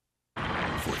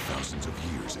For thousands of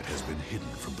years, it has been hidden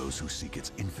from those who seek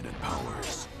its infinite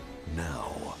powers.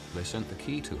 Now, they sent the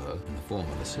key to her in the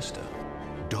form of a sister.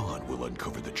 Dawn will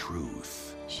uncover the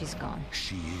truth. She's gone.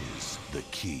 She is the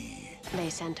key. They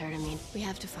sent her to me. We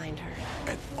have to find her.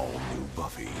 An all-new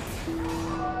Buffy.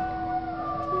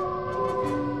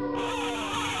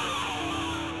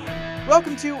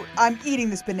 Welcome to I'm Eating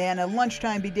This Banana,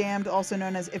 Lunchtime Be Damned, also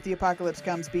known as If the Apocalypse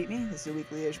Comes, Beat Me. This is a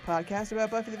weekly-ish podcast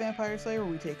about Buffy the Vampire Slayer,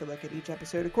 where we take a look at each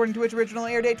episode according to its original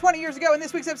air date 20 years ago, and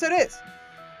this week's episode is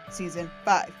Season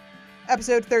 5,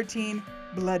 Episode 13,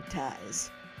 Blood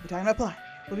Ties. We'll be talking about plot.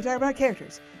 We'll be talking about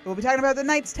characters. We'll be talking about the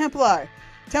Knights Templar,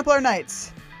 Templar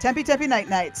Knights, Tempe Night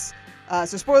Knights.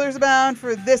 So spoilers abound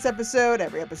for this episode,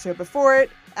 every episode before it,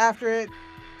 after it,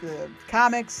 the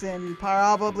comics, and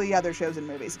probably other shows and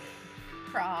movies.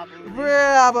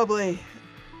 Probably.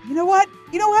 You know what?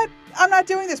 I'm not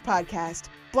doing this podcast.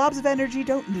 Blobs of Energy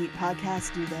don't need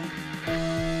podcasts, do they?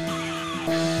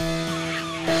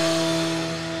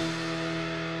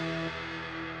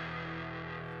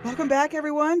 Welcome back,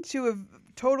 everyone, to a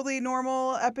totally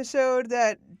normal episode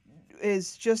that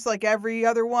is just like every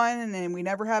other one, and we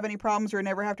never have any problems or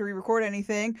never have to re-record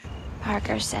anything.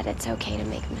 Parker said it's okay to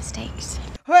make mistakes.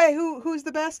 Hey, who's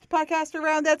the best podcaster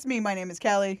around? That's me. My name is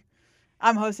Kelly.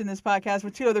 I'm hosting this podcast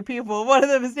with two other people. One of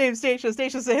them is named Stacia.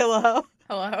 Stacia, say hello.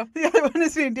 Hello. The other one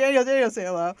is named Daniel. Daniel, say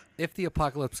hello. If the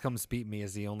apocalypse comes, beat me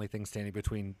is the only thing standing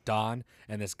between Dawn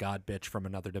and this god bitch from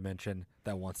another dimension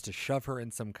that wants to shove her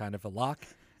in some kind of a lock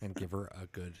and give her a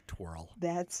good twirl.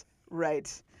 That's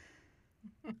right.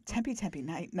 Tempe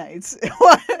Nights.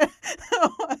 What?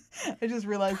 I just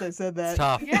realized I said that. It's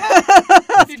tough.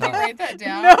 Yeah. Did you write that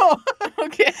down? No.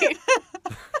 Okay.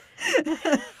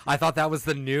 I thought that was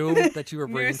the new that you were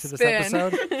bringing to this spin.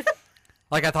 episode.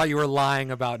 Like, I thought you were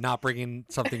lying about not bringing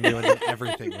something new and then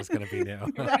everything was going to be new.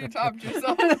 You already topped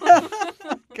yourself.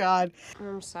 God.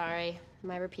 I'm sorry.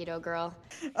 My Rapido girl.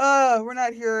 We're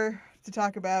not here to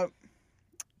talk about...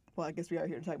 Well, I guess we are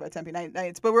here to talk about Tempe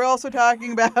Nights, but we're also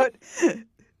talking about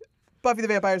Buffy the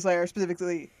Vampire Slayer,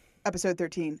 specifically episode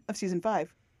 13 of season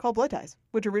 5, called Blood Ties,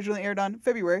 which originally aired on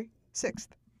February 6th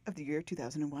of the year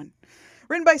 2001.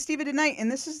 Written by Steven DeKnight, and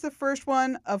this is the first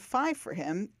one of 5 for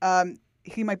him.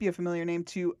 He might be a familiar name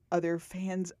to other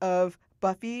fans of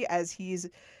Buffy, as he's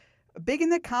big in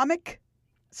the comic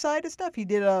side of stuff. He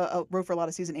did wrote for a lot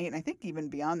of season 8, and I think even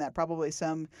beyond that, probably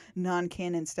some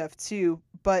non-canon stuff too.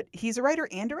 But he's a writer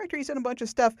and director. He's done a bunch of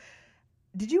stuff.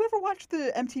 Did you ever watch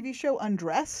the MTV show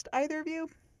Undressed, either of you?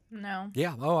 No.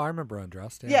 Yeah. Oh, I remember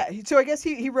Undressed. Yeah. So I guess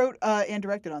he wrote and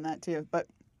directed on that too. But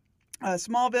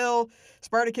Smallville,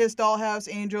 Spartacus, Dollhouse,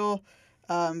 Angel,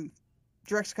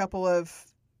 directs a couple of...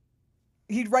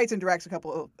 He writes and directs a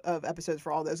couple of episodes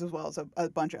for all those, as well as a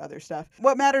bunch of other stuff.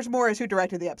 What matters more is who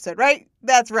directed the episode, right?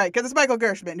 That's right, because it's Michael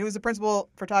Gershman, who was the principal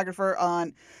photographer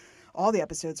on all the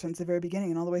episodes since the very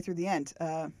beginning and all the way through the end.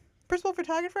 Principal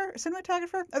photographer?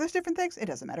 Cinematographer? Are those different things? It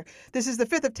doesn't matter. This is the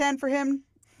 5th of 10 for him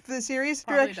for the series.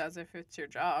 Probably does if it's your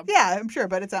job. Yeah, I'm sure,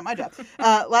 but it's not my job.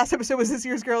 Last episode was This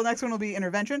Year's Girl. Next one will be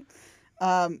Intervention.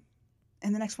 And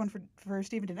the next one for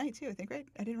Steven DeKnight, too, I think, right?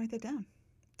 I didn't write that down.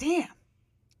 Damn.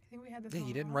 I think we had this. Yeah,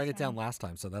 you didn't write it down last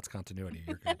time, so that's continuity.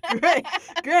 You're good.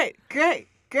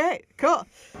 Great. Cool.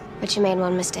 But you made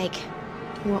one mistake.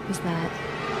 What was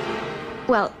that?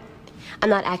 Well, I'm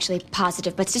not actually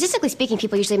positive, but statistically speaking,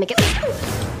 people usually make it...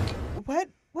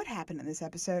 What happened in this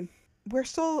episode? We're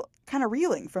still kind of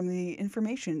reeling from the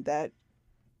information that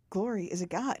Glory is a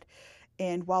god.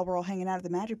 And while we're all hanging out at the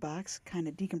magic box, kind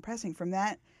of decompressing from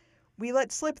that, we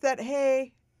let slip that,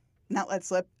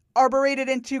 arborated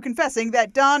into confessing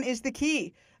that Dawn is the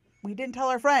key. We didn't tell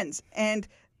our friends, and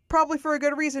probably for a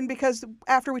good reason, because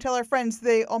after we tell our friends,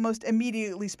 they almost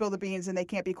immediately spill the beans, and they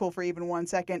can't be cool for even 1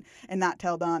 second and not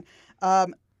tell Dawn.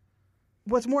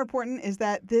 What's more important is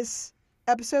that this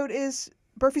episode is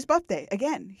Buffy's birthday.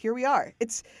 Again, here we are.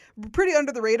 It's pretty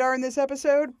under the radar in this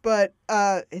episode, but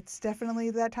it's definitely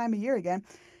that time of year again.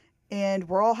 And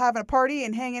we're all having a party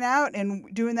and hanging out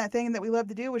and doing that thing that we love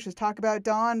to do, which is talk about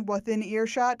Dawn within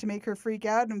earshot to make her freak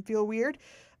out and feel weird.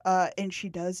 And she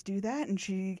does do that, and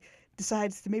she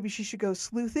decides that maybe she should go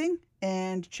sleuthing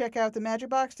and check out the magic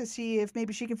box to see if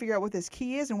maybe she can figure out what this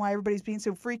key is and why everybody's being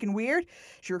so freaking weird.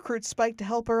 She recruits Spike to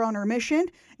help her on her mission,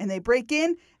 and they break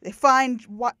in. They find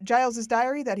Giles'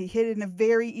 diary that he hid in a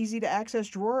very easy-to-access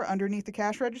drawer underneath the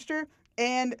cash register,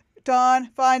 and Dawn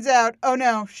finds out, oh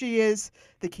no, she is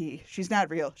the key. She's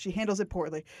not real. She handles it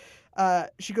poorly.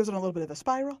 She goes on a little bit of a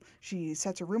spiral. She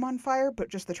sets her room on fire, but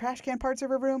just the trash can parts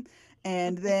of her room,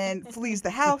 and then flees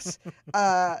the house.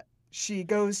 She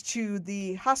goes to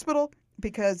the hospital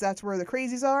because that's where the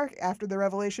crazies are after the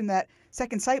revelation that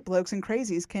second sight blokes and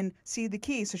crazies can see the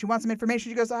key. So she wants some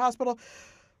information. She goes to the hospital,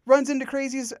 runs into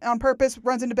crazies on purpose,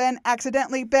 runs into Ben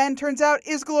accidentally. Ben, turns out,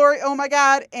 is Glory. Oh my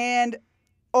God. And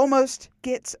almost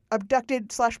gets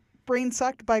abducted / brain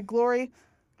sucked by Glory,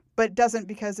 but doesn't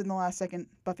because in the last second,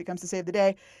 Buffy comes to save the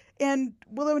day. And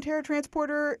Willow and Tara transport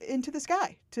her into the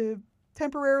sky to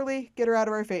temporarily get her out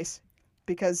of our face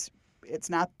because it's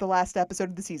not the last episode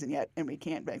of the season yet, and we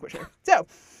can't vanquish her. So,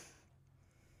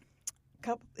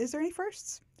 is there any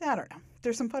firsts? I don't know.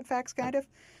 There's some fun facts, kind of.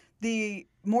 The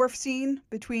morph scene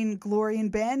between Glory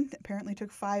and Ben apparently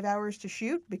took 5 hours to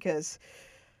shoot because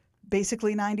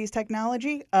basically 90s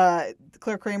technology.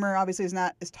 Claire Kramer obviously is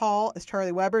not as tall as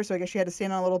Charlie Weber, so I guess she had to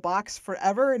stand on a little box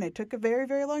forever, and it took a very,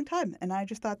 very long time. And I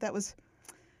just thought that was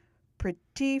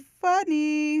pretty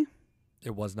funny.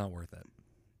 It was not worth it.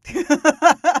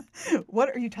 What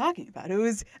are you talking about? It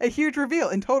was a huge reveal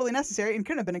and totally necessary and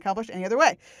couldn't have been accomplished any other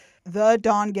way. The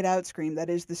Dawn Get Out scream, that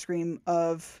is the scream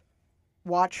of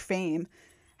Watch fame,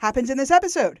 happens in this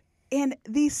episode. And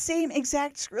the same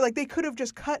exact scream, they could have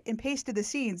just cut and pasted the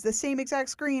scenes. The same exact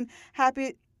scream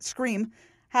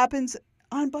happens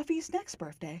on Buffy's next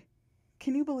birthday.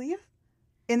 Can you believe?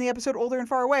 In the episode Older and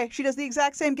Far Away, she does the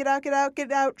exact same get out, get out,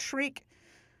 get out shriek.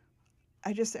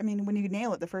 When you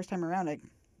nail it the first time around,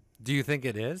 Do you think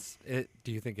it is?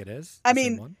 Do you think it is? I the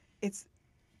same mean, one? it's.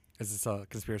 Is this a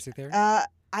conspiracy theory?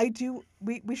 I do.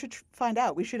 We should find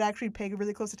out. We should actually pay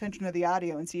really close attention to the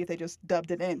audio and see if they just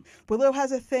dubbed it in. Willow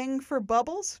has a thing for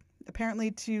Bubbles.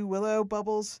 Apparently, to Willow,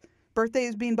 Bubbles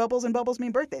birthdays mean Bubbles and Bubbles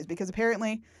mean birthdays because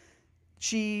apparently,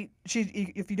 she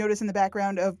if you notice in the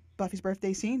background of Buffy's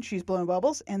birthday scene, she's blowing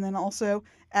bubbles, and then also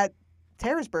at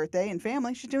Tara's birthday and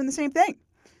family, she's doing the same thing.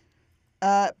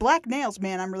 Black nails,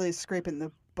 man, I'm really scraping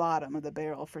the bottom of the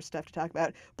barrel for stuff to talk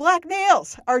about. Black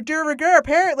nails are de rigueur,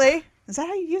 apparently. Is that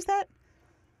how you use that?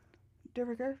 De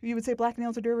rigueur? You would say black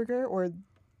nails are de rigueur or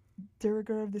de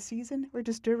rigueur of the season or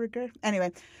just de rigueur?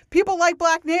 Anyway, people like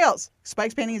black nails.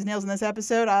 Spike's painting his nails in this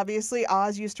episode, obviously.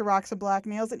 Oz used to rock some black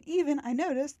nails. And even, I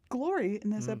noticed, Glory in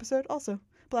this episode also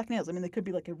black nails. I mean, they could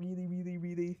be like a really, really,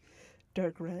 really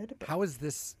dark red. But... How is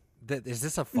this? Is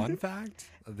this a fun fact?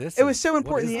 It was so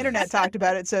important the internet talked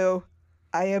about it, so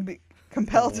I am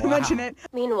compelled to mention it.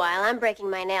 Meanwhile, I'm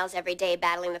breaking my nails every day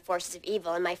battling the forces of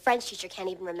evil, and my French teacher can't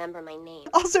even remember my name.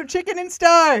 Also, Chicken and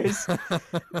Stars.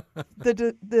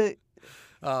 the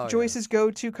Oh, Joyce's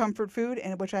go-to comfort food,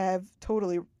 and which I have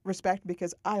totally respect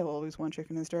because I always want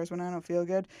Chicken and Stars when I don't feel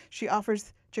good. She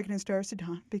offers Chicken and Stars to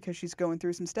Dawn because she's going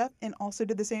through some stuff, and also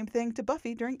did the same thing to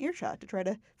Buffy during Earshot to try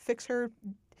to fix her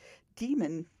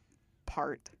demon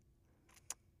part.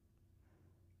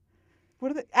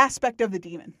 What are the aspect of the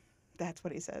demon? That's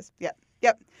what he says. Yep.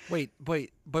 Wait,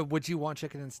 but would you want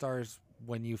Chicken and Stars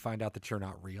when you find out that you're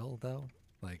not real, though?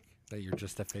 Like, that you're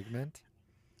just a figment?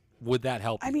 Would that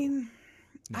help you? I mean,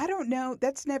 I don't know.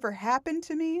 That's never happened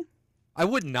to me. I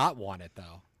would not want it,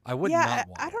 though. I would Yeah, not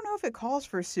want I don't know if it calls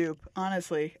for soup,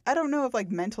 honestly. I don't know if,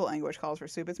 mental anguish calls for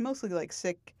soup. It's mostly,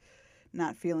 sick,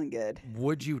 not feeling good. it.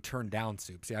 Would you turn down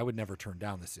soup? See, I would never turn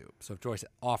down the soup. So if Joyce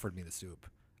offered me the soup,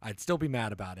 I'd still be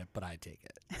mad about it, but I'd take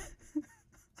it.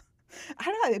 I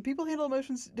don't know. People handle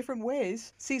emotions different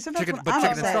ways. See, sometimes Chicken- when but I'm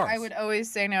Chicken and upset... Stars. I would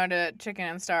always say no to Chicken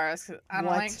and Stars 'cause I don't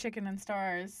What? like Chicken and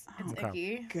Stars. It's Okay.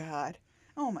 icky. God.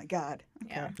 Oh, my God.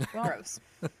 Okay. Yeah, gross.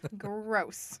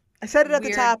 Gross. I said it at the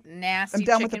Weird, top. Nasty I'm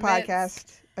done with the chicken bits.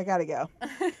 podcast. I gotta go.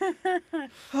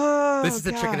 Oh, This is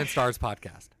the Chicken and gosh. Stars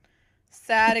podcast.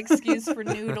 Sad excuse for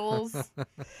noodles.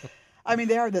 I mean,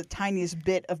 they are the tiniest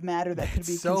bit of matter that could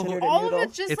be It's so- considered a All noodle. of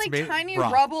it's just It's made- tiny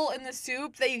broth. rubble in the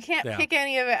soup that you can't Yeah. pick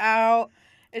any of it out.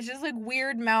 It's just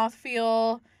weird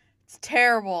mouthfeel. It's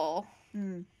terrible.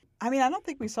 I mean, I don't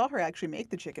think we saw her actually make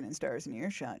the Chicken and Stars in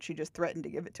Earshot. She just threatened to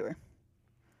give it to her.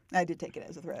 I did take it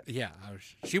as a threat. Yeah,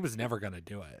 she was never going to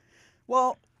do it.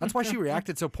 Well, That's why she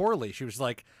reacted so poorly. She was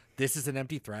like, this is an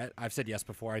empty threat. I've said yes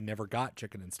before. I never got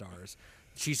Chicken and Stars.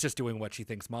 She's just doing what she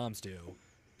thinks moms do.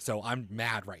 So I'm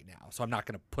mad right now. So I'm not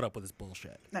going to put up with this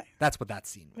bullshit. No. That's what that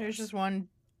scene was. There's just one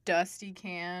dusty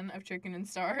can of Chicken and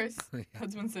Stars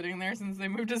that's been sitting there since they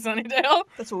moved to Sunnydale.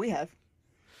 that's what we have.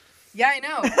 Yeah, I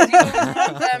know. 'Cause you always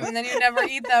want them and then you never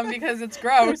eat them because it's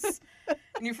gross.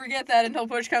 And you forget that until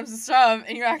push comes to shove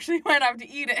and you actually might have to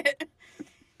eat it.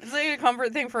 It's like a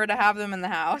comfort thing for her to have them in the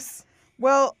house.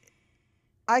 Well,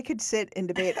 I could sit and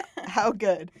debate how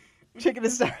good Chicken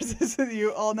and Stars is with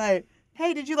you all night.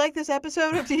 Hey, did you like this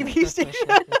episode of TV Station?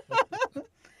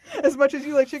 As much as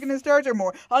you like Chicken and Stars or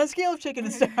more? On a scale of Chicken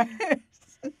and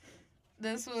Stars.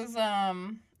 This was,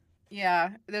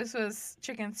 this was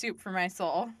chicken soup for my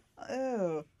soul.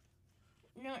 Oh.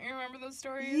 You remember those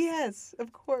stories? Yes,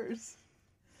 of course.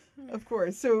 Of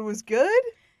course. So it was good?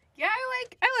 Yeah,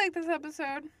 I like this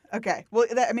episode. Okay. Well,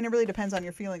 it really depends on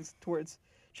your feelings towards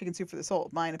Chicken Soup for the Soul.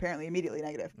 Mine apparently immediately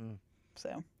negative.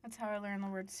 So. That's how I learned the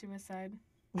word suicide.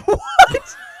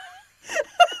 What?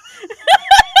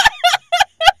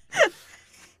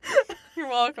 You're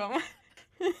welcome.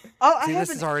 Oh, I See, have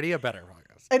this is already a better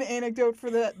podcast. an anecdote for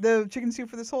the Chicken Soup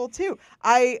for the Soul too.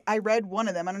 I read one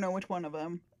of them. I don't know which one of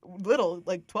them. Little,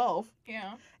 like 12.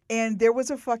 Yeah. And there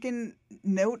was a fucking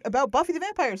note about Buffy the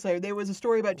Vampire Slayer. There was a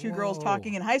story about two girls Whoa.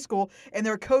 talking in high school, and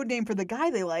their code name for the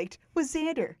guy they liked was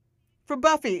Xander from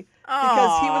Buffy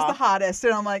because he was the hottest.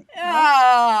 And I'm like,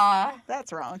 Ah,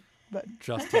 that's wrong. But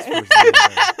Justice for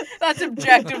Xander. that's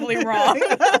objectively wrong.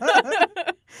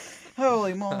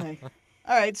 holy moly!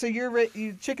 All right, so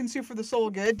you Chicken Soup for the Soul,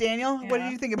 good. Daniel, what did Yeah.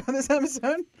 you think about this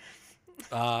episode?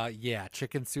 Yeah,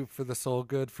 Chicken Soup for the Soul,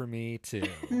 good for me too.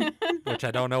 Which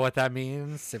I don't know what that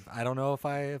means. I don't know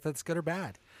if it's good or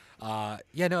bad.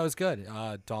 Yeah, no, it was good.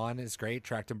 Dawn is great.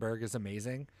 Trachtenberg is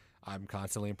amazing. I'm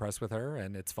constantly impressed with her,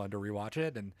 and it's fun to rewatch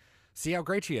it and see how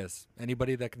great she is.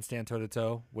 Anybody that can stand toe to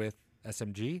toe with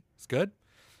SMG is good.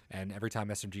 And every time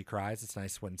SMG cries, it's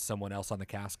nice when someone else on the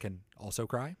cast can also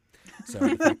cry. So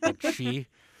the fact that she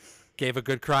gave a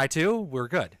good cry too, we're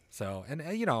good. So, and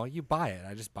you buy it.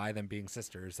 I just buy them being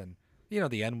sisters, and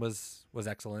the end was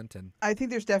excellent. And I think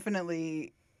there's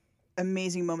definitely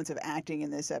amazing moments of acting in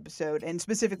this episode, and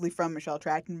specifically from Michelle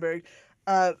Trachtenberg.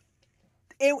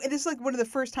 It is like one of the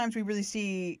first times we really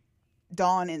see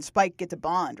Dawn and Spike get to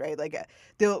bond, right? Like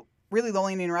the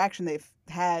only interaction they've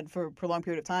had for a prolonged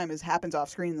period of time happens off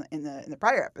screen in the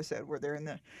prior episode where they're in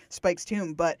the Spike's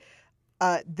tomb, but.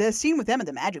 The scene with them at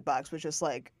the magic box was just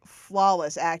like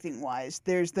flawless acting wise.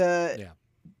 There's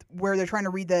where they're trying to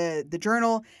read the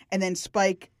journal, and then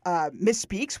Spike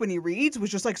misspeaks when he reads, was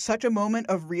just like such a moment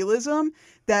of realism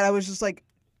that I was just like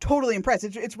totally impressed.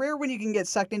 It's rare when you can get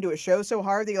sucked into a show so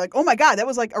hard that you're like, oh my god, that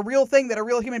was like a real thing that a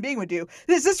real human being would do.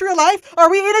 Is this real life? Are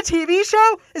we in a TV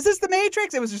show? Is this the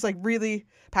Matrix? It was just like really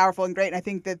powerful and great, and I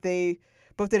think that they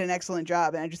both did an excellent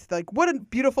job. And I just like, what a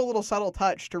beautiful little subtle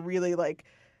touch to really like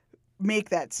make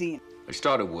that scene. They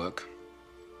started work,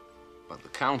 but the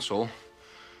council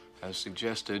has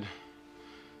suggested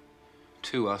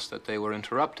to us that they were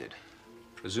interrupted,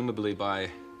 presumably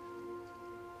by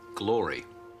Glory.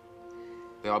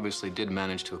 They obviously did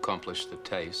manage to accomplish the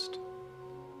task.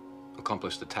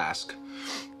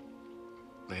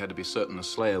 They had to be certain the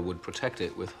Slayer would protect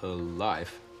it with her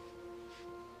life.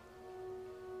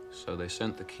 So they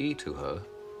sent the key to her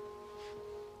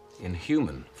in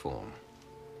human form.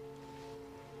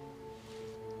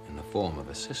 In the form of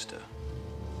a sister.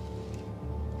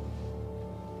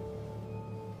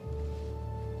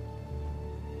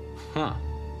 Huh.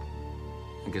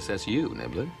 I guess that's you,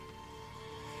 Nibbler.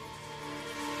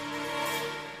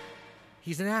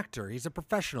 he's an actor. He's a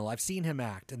professional. I've seen him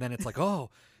act. And then it's like, oh,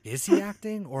 is he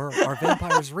acting or are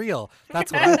vampires real?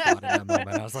 That's what I thought in that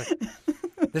moment. I was like,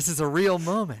 this is a real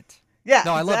moment. Yeah,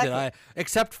 no, I exactly. loved it.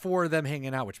 Except for them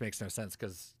hanging out, which makes no sense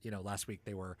because, you know, last week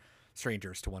they were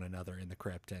strangers to one another in the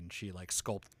crypt, and she like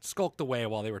skulked away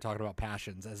while they were talking about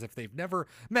passions as if they've never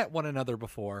met one another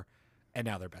before, and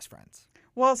now they're best friends.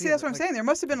 Well, see, that's what I'm like- saying. There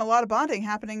must have been a lot of bonding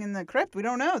happening in the crypt. We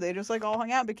don't know. They just like all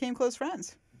hung out and became close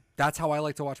friends. That's how I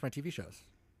like to watch my TV shows.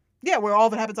 Yeah, where all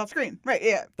of it happens off screen. Right,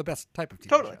 yeah. The best type of TV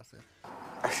Totally. shows.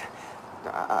 Yeah.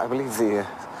 I believe the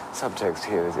subtext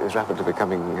here is rapidly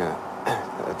becoming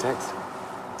a text.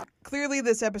 Clearly,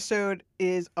 this episode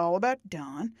is all about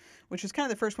Dawn, which is kind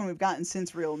of the first one we've gotten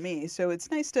since Real Me. So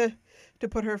it's nice to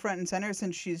put her front and center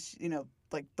since she's, you know,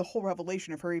 like the whole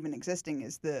revelation of her even existing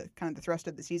is the kind of the thrust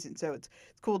of the season. So it's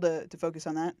cool to focus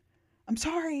on that. I'm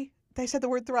sorry that I said the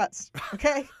word thrust,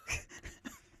 okay?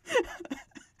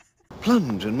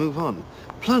 Plunge and move on.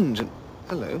 Plunge and...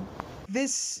 Hello.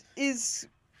 This is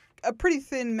a pretty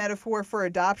thin metaphor for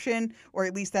adoption, or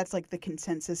at least that's like the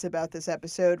consensus about this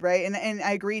episode, right? And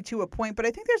I agree to a point, but I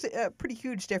think there's a pretty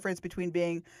huge difference between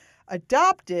being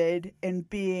adopted and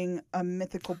being a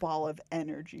mythical ball of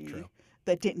energy True.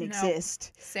 that didn't No.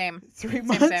 exist Same. 3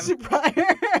 months same. prior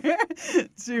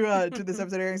to this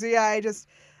episode airing. So yeah,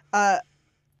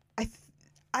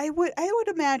 I would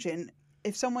imagine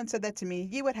if someone said that to me,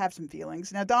 you would have some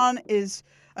feelings. Now, Dawn is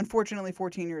unfortunately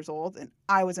 14 years old, and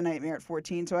I was a nightmare at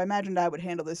 14, so I imagined I would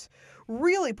handle this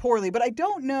really poorly. But I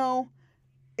don't know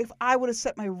if I would have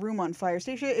set my room on fire,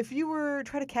 Stacia, if you were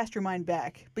trying to cast your mind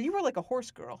back, but you were like a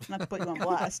horse girl, not to put you on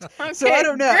blast. Okay, So I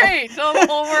don't know. Great, tell the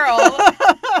whole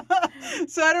world.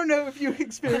 So I don't know if you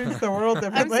experienced the world I'm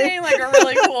differently. seeing like a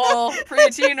really cool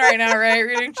preteen right now, right?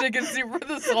 Reading Chicken Soup for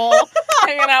the Soul,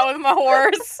 hanging out with my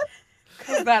horse.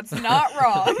 Because that's not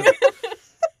wrong.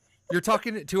 You're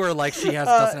talking to her like she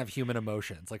doesn't have human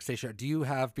emotions. Like, Stacia, do you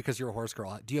have, because you're a horse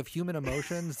girl, do you have human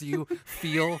emotions? Do you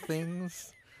feel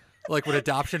things? Like, would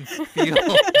adoption feel, would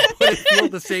it feel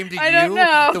the same to I don't you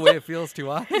know. the way it feels to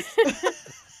us?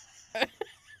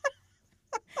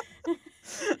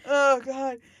 Oh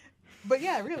God. But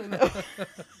yeah, really though.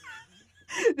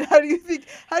 How do you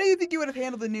think you would have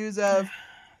handled the news of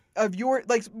your,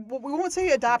 like, we won't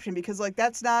say adoption because like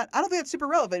that's not, I don't think that's super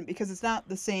relevant because it's not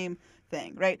the same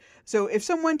thing, right? So if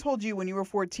someone told you when you were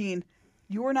 14,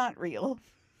 you're not real,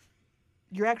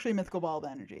 you're actually a mythical ball of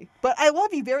energy, but I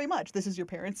love you very much. This is your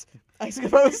parents, I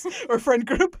suppose, or friend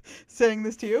group saying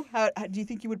this to you. How do you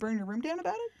think you would burn your room down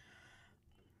about it?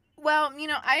 Well,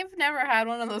 I've never had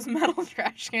one of those metal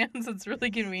trash cans. It's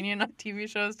really convenient on TV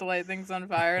shows to light things on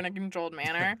fire in a controlled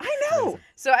manner. I know.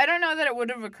 So I don't know that it would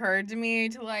have occurred to me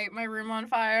to light my room on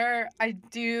fire. I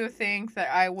do think that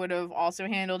I would have also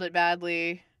handled it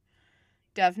badly.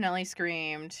 Definitely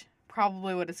screamed.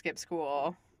 Probably would have skipped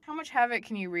school. How much havoc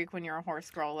can you wreak when you're a horse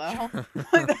girl, though?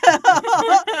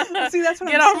 See, that's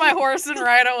what Get I'm on my saying. horse and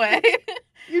ride away.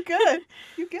 You could,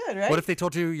 right? What if they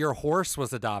told you your horse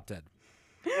was adopted?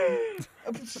 It's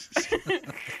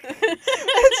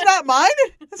not mine.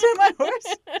 It's not my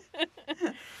horse.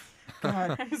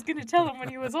 God. I was going to tell him when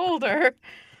he was older.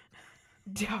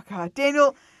 Oh God,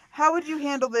 Daniel, how would you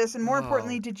handle this? And more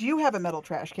importantly, did you have a metal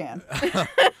trash can?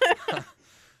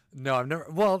 No,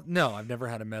 I've never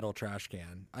had a metal trash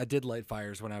can. I did light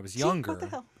fires when I was younger. what the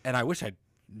hell? And I wish I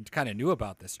kind of knew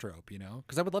about this trope,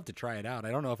 because I would love to try it out.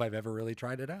 I don't know if I've ever really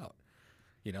tried it out.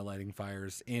 Lighting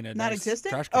fires in a Not nice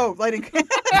existent? trash can. Oh, lighting.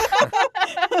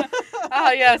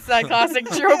 Oh, yes, that classic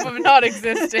trope of not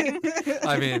existing.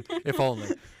 I mean, if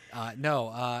only.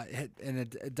 No,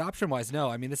 and adoption-wise, no.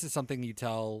 I mean, this is something you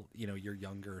tell, your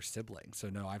younger sibling. So,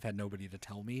 no, I've had nobody to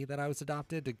tell me that I was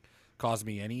adopted to cause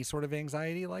me any sort of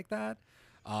anxiety like that.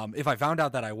 If I found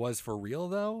out that I was for real,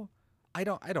 though, I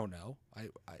don't know.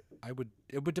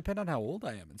 It would depend on how old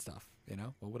I am and stuff.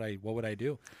 What would I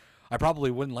do? I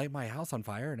probably wouldn't light my house on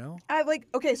fire. No.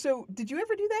 Okay, so did you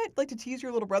ever do that? Like to tease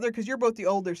your little brother? Because you're both the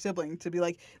older sibling, to be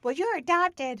like, well, you're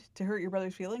adopted, to hurt your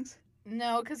brother's feelings?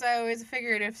 No, because I always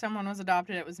figured if someone was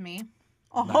adopted, it was me.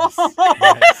 Nice.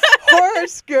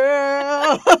 Horse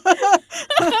girl.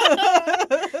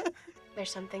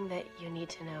 There's something that you need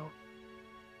to know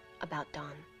about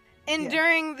Dawn. And Yeah.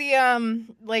 during the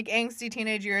angsty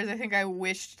teenage years, I think I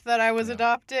wished that I was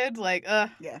adopted. Like,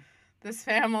 Yeah. this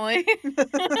family.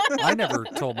 I never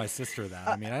told my sister that.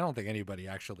 I mean, I don't think anybody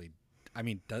actually. I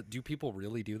mean, do people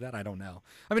really do that? I don't know.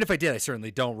 I mean, if I did, I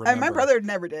certainly don't remember. My brother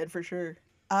never did, for sure.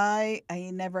 I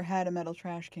never had a metal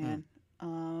trash can.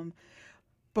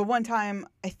 But one time,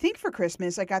 I think for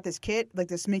Christmas, I got this kit, like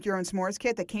this make your own s'mores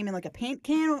kit that came in like a paint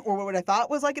can, or what I thought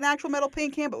was like an actual metal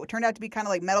paint can, but it turned out to be kind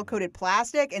of like metal coated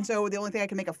plastic. And so the only thing I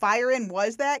could make a fire in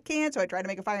was that can. So I tried to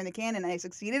make a fire in the can, and I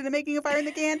succeeded in making a fire in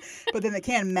the can. But then the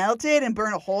can melted and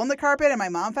burned a hole in the carpet, and my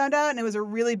mom found out, and it was a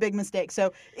really big mistake.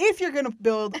 So if you're going to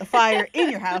build a fire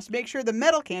in your house, make sure the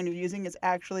metal can you're using is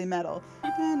actually metal.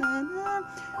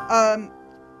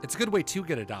 It's a good way to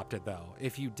get adopted, though.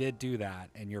 If you did do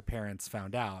that and your parents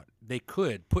found out, they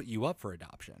could put you up for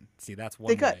adoption. See, that's one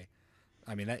They could. way.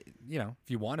 I mean, that, if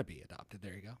you want to be adopted,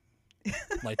 there you go.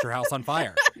 Light your house on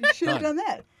fire. You should have done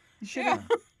that. You should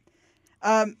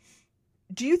have.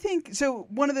 Do you think so?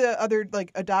 One of the other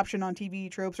like adoption on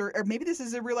TV tropes, or maybe this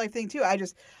is a real life thing too.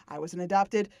 I wasn't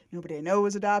adopted. Nobody I know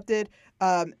was adopted,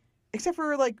 except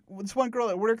for like this one girl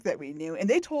at work that we knew, and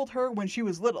they told her when she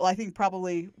was little. I think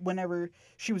probably whenever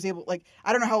she was able, like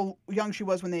I don't know how young she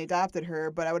was when they adopted her,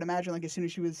 but I would imagine like as soon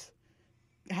as she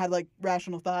had like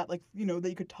rational thought, like that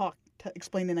you could talk to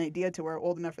explain an idea to her,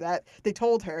 old enough for that. They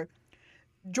told her.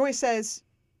 Joyce says,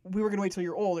 we were going to wait till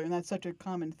you're older, and that's such a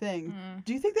common thing.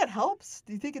 Do you think that helps?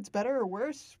 Do you think it's better or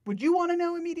worse? Would you want to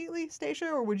know immediately, Stacia,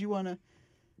 or would you want to,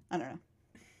 I don't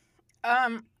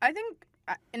know. I think,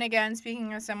 and again,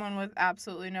 speaking as someone with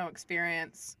absolutely no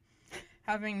experience,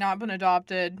 having not been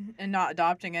adopted and not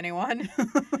adopting anyone,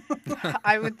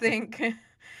 I would think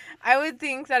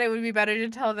that it would be better to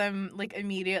tell them like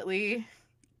immediately,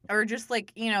 or just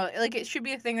like, like it should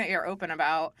be a thing that you're open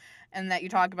about. and that you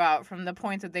talk about from the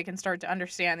point that they can start to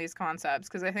understand these concepts.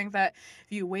 Because I think that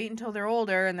if you wait until they're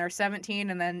older and they're 17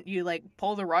 and then you like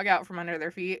pull the rug out from under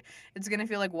their feet, it's going to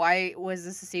feel like, why was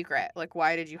this a secret? Like,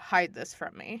 why did you hide this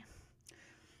from me?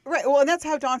 Right. Well, and that's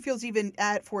how Dawn feels even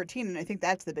at 14. And I think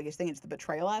that's the biggest thing. It's the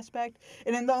betrayal aspect.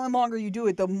 And then the longer you do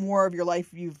it, the more of your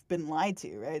life you've been lied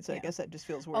to, right? So I guess that just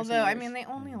feels worse. Although, I mean, they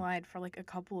only lied for like a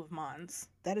couple of months.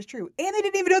 That is true. And they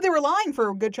didn't even know they were lying for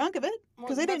a good chunk of it.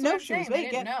 Because they didn't know she was vacant. They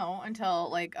didn't know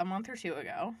until like a month or two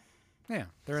ago. Yeah,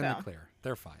 they're in the clear.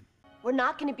 They're fine. We're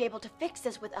not going to be able to fix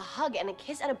this with a hug and a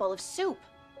kiss and a bowl of soup.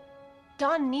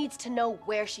 Dawn needs to know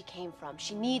where she came from.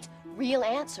 She needs real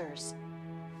answers.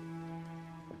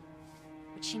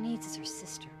 What she needs is her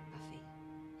sister, Buffy,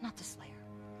 not the Slayer.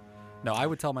 No, I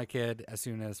would tell my kid as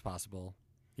soon as possible,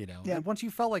 you know. Yeah. And once you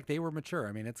felt like they were mature,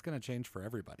 I mean, it's going to change for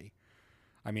everybody.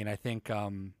 I mean, I think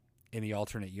in the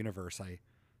alternate universe, I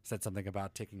said something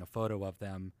about taking a photo of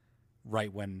them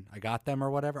right when I got them or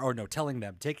whatever. Or no,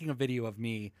 taking a video of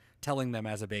me telling them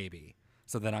as a baby.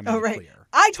 So then I'm in the clear.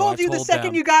 I told you the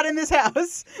second you got in this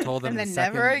house. Told them and then the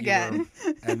second never again.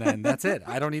 And then that's it.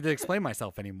 I don't need to explain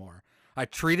myself anymore. I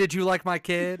treated you like my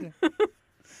kid.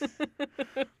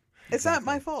 It's not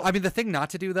my fault. I mean, the thing not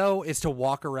to do, though, is to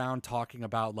walk around talking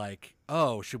about, like,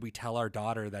 oh, should we tell our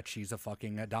daughter that she's a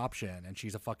fucking adoption and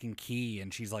she's a fucking key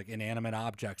and she's, like, inanimate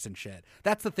objects and shit.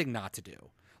 That's the thing not to do.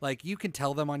 Like, you can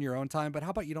tell them on your own time, but how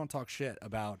about you don't talk shit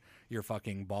about your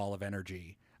fucking ball of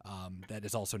energy that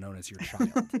is also known as your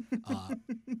child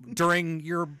during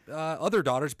your other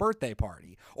daughter's birthday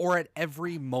party or at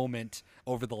every moment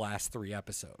over the last 3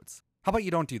 episodes? How about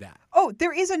you don't do that? Oh,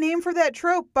 there is a name for that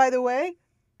trope, by the way.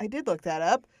 I did look that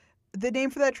up. The name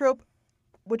for that trope,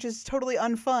 which is totally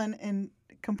unfun and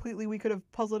completely we could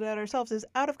have puzzled it out ourselves, is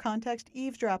out of context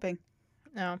eavesdropping.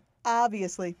 No.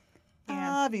 Obviously. Yeah.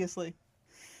 Obviously.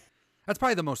 That's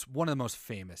probably one of the most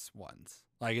famous ones.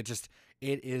 Like it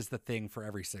is the thing for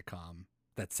every sitcom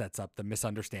that sets up the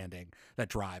misunderstanding that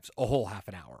drives a whole half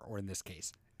an hour, or in this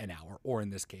case, an hour, or in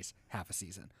this case, half a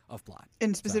season of plot.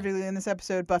 And specifically in this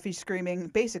episode, Buffy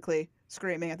basically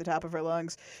screaming at the top of her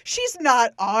lungs. She's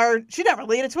not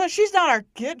related to us. She's not our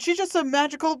kid. She's just a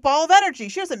magical ball of energy.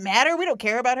 She doesn't matter. We don't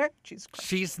care about her.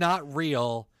 She's not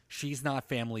real. She's not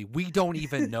family. We don't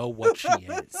even know what she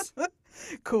is.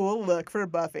 Cool look for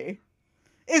Buffy.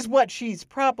 Is what she's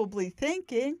probably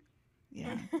thinking.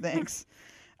 Yeah, thanks.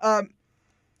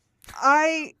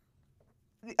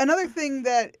 Another thing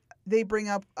that they bring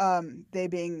up, they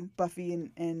being Buffy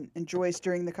and Joyce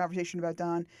during the conversation about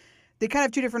Dawn, they kind of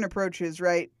have two different approaches,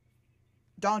 right?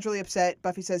 Dawn's really upset.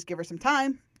 Buffy says, give her some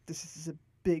time. This is a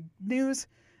big news.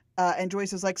 And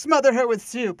Joyce is like, smother her with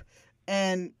soup.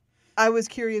 And I was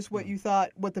curious what you thought,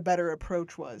 what the better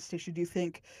approach was. Should you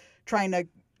think trying to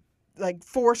like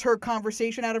force her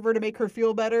conversation out of her to make her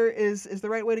feel better is the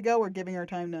right way to go, or giving her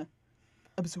time to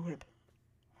absorb?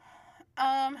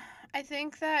 I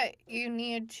think that you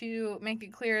need to make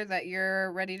it clear that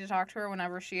you're ready to talk to her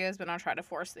whenever she is, but not try to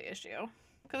force the issue.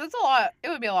 Because it's a lot. It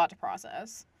would be a lot to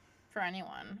process for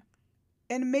anyone.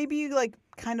 And maybe like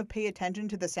kind of pay attention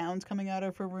to the sounds coming out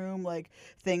of her room, like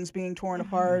things being torn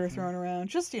apart or thrown around.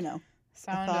 Just,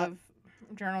 sound of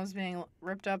journals being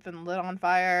ripped up and lit on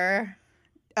fire.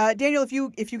 Daniel, if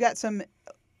you got some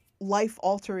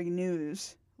life-altering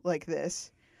news like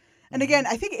this, and again,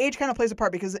 I think age kind of plays a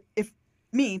part, because if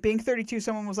me, being 32,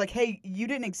 someone was like, hey, you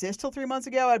didn't exist till 3 months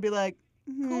ago, I'd be like,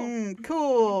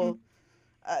 cool.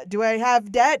 Do I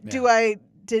have debt? Yeah.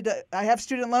 Did I have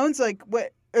student loans? Like,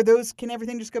 what are those? Can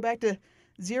everything just go back to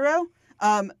zero?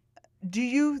 Do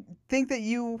you think that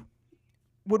you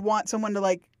would want someone to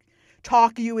like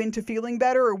talk you into feeling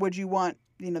better, or would you want,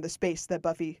 the space that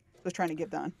Buffy was trying to give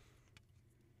Dawn?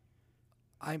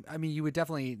 I mean, you would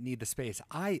definitely need the space.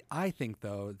 I think,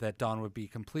 though, that Dawn would be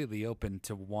completely open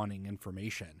to wanting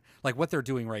information. Like, what they're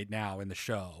doing right now in the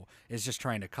show is just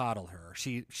trying to coddle her.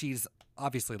 She's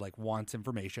obviously, like, wants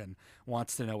information,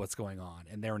 wants to know what's going on,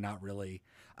 and they're not really...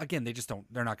 Again,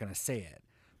 they're not going to say it.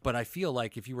 But I feel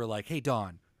like if you were like, hey,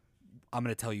 Dawn, I'm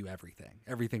going to tell you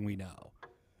everything we know,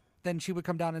 then she would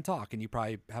come down and talk, and you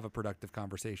probably have a productive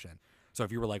conversation. So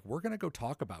if you were like, we're going to go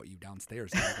talk about you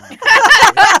downstairs.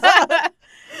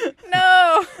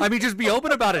 No. I mean, just be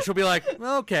open about it. She'll be like,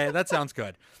 okay, that sounds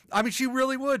good. I mean, she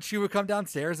really would. She would come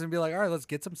downstairs and be like, all right, let's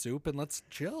get some soup and let's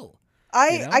chill.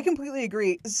 I completely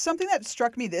agree. Something that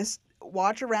struck me this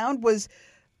watch around was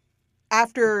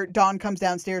after Dawn comes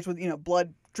downstairs with,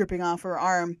 blood dripping off her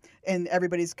arm and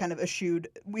everybody's kind of eschewed,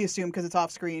 we assume because it's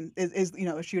off screen, is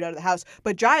eschewed out of the house.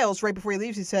 But Giles, right before he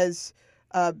leaves, he says,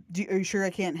 are you sure I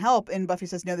can't help? And Buffy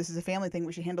says, no, this is a family thing.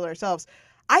 We should handle it ourselves.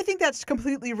 I think that's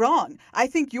completely wrong. I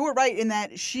think you're right in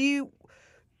that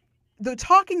the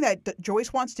talking that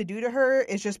Joyce wants to do to her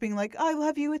is just being like, I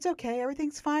love you, it's okay,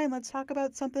 everything's fine, let's talk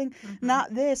about something,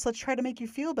 not this, let's try to make you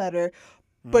feel better.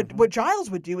 But what Giles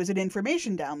would do is an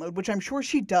information download, which I'm sure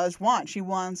she does want. She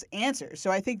wants answers. So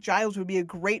I think Giles would be a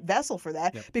great vessel for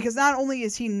that, because not only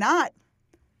is he not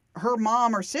her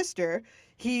mom or sister,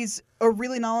 he's a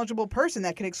really knowledgeable person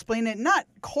that can explain it, not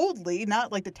coldly,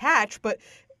 not like detached, but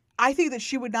I think that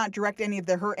she would not direct any of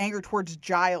her anger towards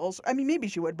Giles. I mean, maybe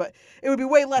she would, but it would be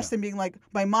way less than being like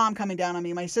my mom coming down on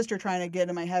me, my sister trying to get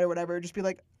in my head or whatever. Just be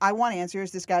like, I want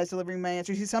answers. This guy's delivering my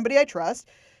answers. He's somebody I trust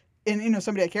and,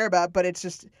 somebody I care about. But it's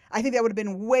just, I think that would have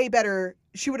been way better.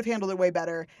 She would have handled it way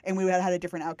better and we would have had a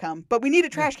different outcome. But we need a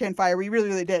trash can fire. We really,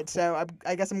 really did. So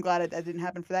I guess I'm glad that didn't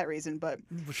happen for that reason. But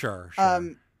Sure.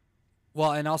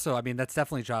 Well, and also, I mean, that's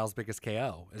definitely Giles' biggest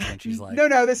KO is when she's like,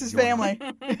 no, this is family.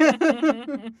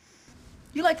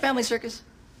 You like Family Circus?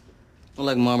 I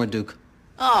like Marmaduke.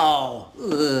 Oh,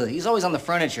 he's always on the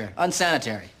furniture.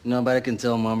 Unsanitary. Nobody can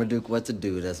tell Marmaduke what to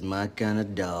do. That's my kind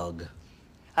of dog.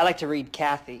 I like to read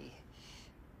Kathy.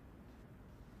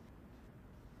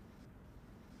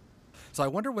 So I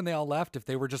wonder when they all left if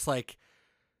they were just like,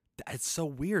 it's so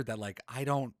weird that like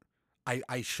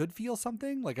I should feel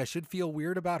something. Like I should feel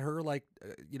weird about her, like,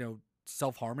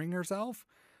 self-harming herself.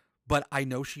 But I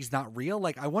know she's not real.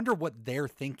 Like, I wonder what they're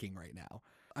thinking right now.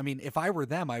 I mean, if I were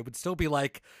them, I would still be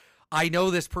like, I know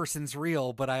this person's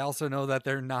real, but I also know that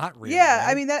they're not real. Yeah,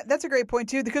 right? I mean, that's a great point,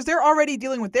 too, because they're already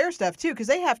dealing with their stuff, too, because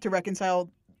they have to reconcile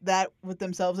that with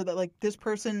themselves, that, like, this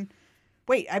person,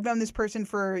 wait, I've known this person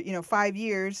for, 5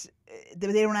 years.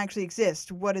 They don't actually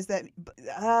exist. What is that?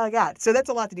 God. So that's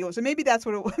a lot to deal with. So maybe that's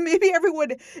maybe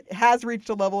everyone has reached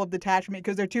a level of detachment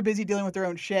because they're too busy dealing with their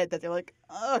own shit that they're like,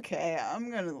 okay,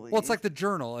 I'm going to leave. Well, it's like the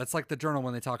journal. It's like the journal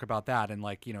when they talk about that and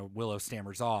like, Willow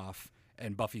stammers off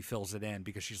and Buffy fills it in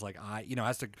because she's like,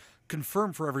 has to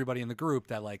confirm for everybody in the group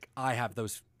that like, I have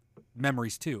those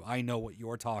memories too. I know what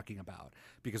you're talking about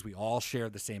because we all share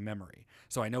the same memory.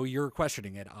 So I know you're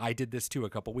questioning it. I did this too a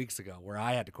couple weeks ago where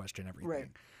I had to question everything. Right.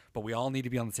 But we all need to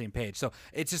be on the same page. So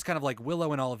it's just kind of like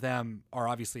Willow and all of them are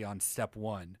obviously on step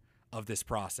one of this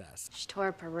process. She tore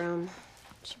up her room.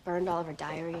 She burned all of her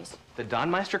diaries. The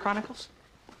Dawnmeister Chronicles?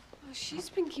 Oh, she's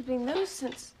been keeping those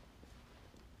since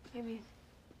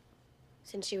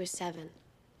she was 7.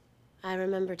 I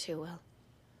remember too well.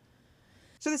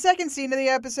 So the second scene of the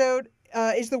episode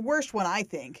is the worst one, I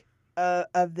think,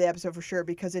 of the episode for sure,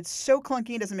 because it's so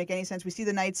clunky, it doesn't make any sense. We see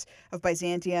the Knights of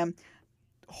Byzantium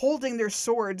holding their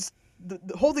swords,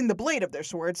 holding the blade of their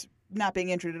swords, not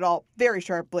being injured at all, very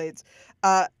sharp blades.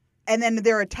 And then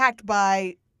they're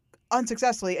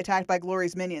unsuccessfully attacked by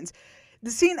Glory's minions.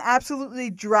 The scene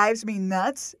absolutely drives me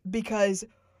nuts because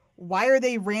why are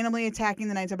they randomly attacking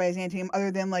the Knights of Byzantium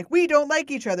other than like, we don't like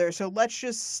each other, so let's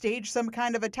just stage some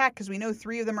kind of attack because we know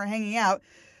 3 of them are hanging out.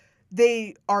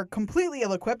 They are completely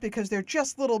ill-equipped because they're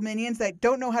just little minions that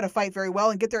don't know how to fight very well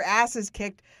and get their asses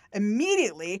kicked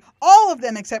immediately. All of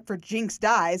them except for Jinx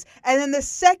dies. And then the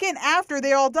second after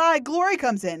they all die, Glory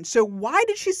comes in. So why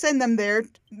did she send them there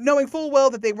knowing full well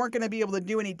that they weren't going to be able to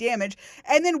do any damage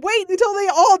and then wait until they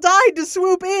all died to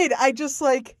swoop in?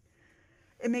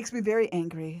 It makes me very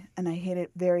angry and I hate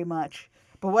it very much.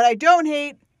 But what I don't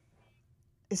hate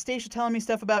is Stacia telling me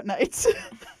stuff about Knights.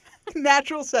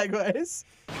 Natural segues.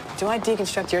 Do I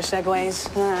deconstruct your segues?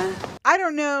 I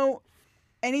don't know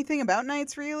anything about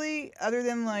Knights really, other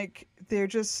than like they're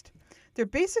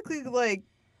basically like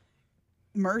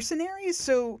mercenaries.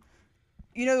 So,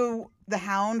 the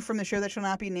Hound from the show that shall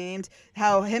not be named,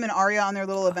 how him and Arya on their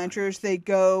little adventures, they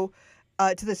go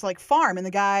to this like farm, and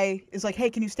the guy is like, "Hey,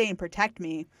 can you stay and protect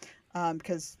me?"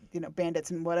 Because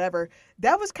bandits and whatever.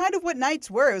 That was kind of what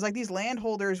Knights were. It was like these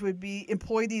landholders would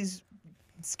employ these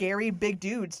scary big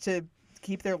dudes to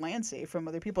keep their land safe from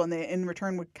other people, and they in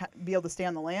return would be able to stay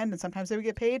on the land, and sometimes they would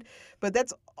get paid. But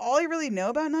that's all I really know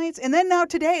about Knights. And then now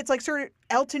today it's like sort of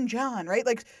Elton John, right?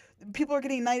 Like people are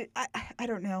getting knighted. I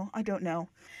don't know.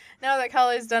 Now that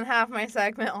Kelly's done half my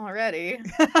segment already,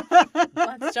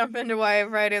 let's jump into why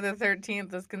Friday the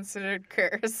 13th is considered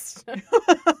cursed.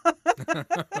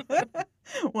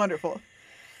 Wonderful.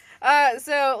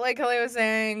 So like Kelly was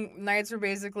saying, Knights were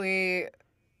basically,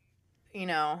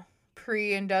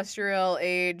 pre-industrial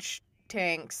age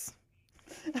tanks.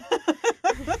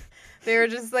 They were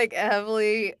just like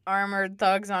heavily armored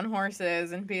thugs on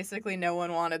horses, and basically no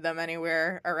one wanted them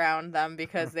anywhere around them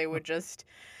because they would just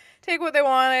take what they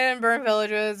wanted and burn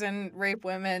villages and rape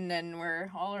women and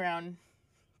were all around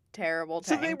terrible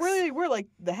tanks. So they really were like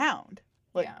the Hound.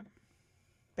 Like, yeah.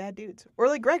 Bad dudes. Or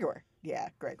like Gregor. Yeah,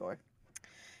 Gregor.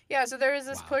 Yeah, so there was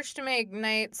this push to make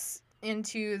knights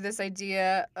into this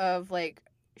idea of, like,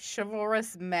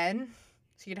 chivalrous men.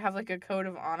 So you'd have, like, a code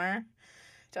of honor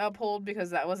to uphold because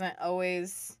that wasn't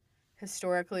always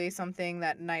historically something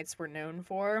that knights were known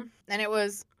for. And it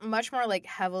was much more, like,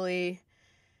 heavily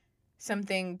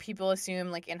something people assume,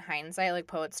 like, in hindsight. Like,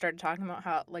 poets started talking about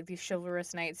how, like, these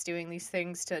chivalrous knights doing these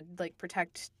things to, like,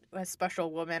 protect a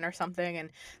special woman or something. And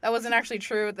that wasn't actually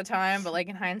true at the time, but, like,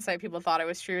 in hindsight, people thought it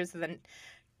was true. So then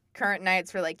current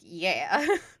knights were like, yeah.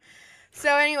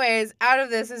 So anyways, out of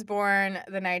this is born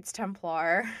the Knights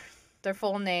Templar. Their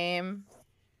full name,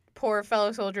 Poor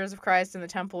Fellow Soldiers of Christ in the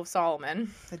Temple of Solomon.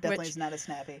 It definitely is not as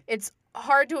snappy. It's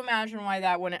hard to imagine why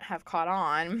that wouldn't have caught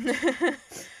on.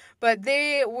 But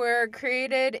they were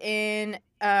created in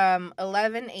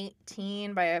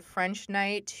 1118 by a French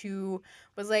knight who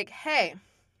was like, hey,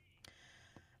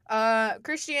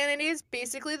 Christianity is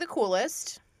basically the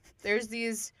coolest. There's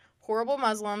these horrible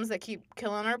Muslims that keep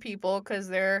killing our people because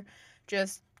they're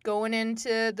just going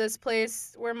into this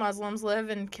place where Muslims live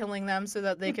and killing them so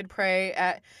that they could pray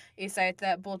at a site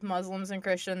that both Muslims and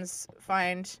Christians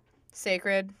find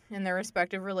sacred in their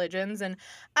respective religions. And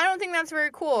I don't think that's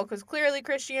very cool because clearly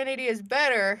Christianity is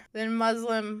better than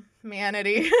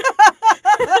Muslim-manity.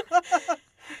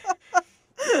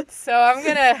 So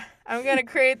I'm gonna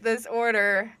create this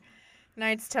order,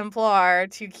 Knights Templar,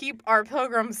 to keep our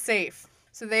pilgrims safe.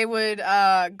 So they would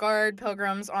guard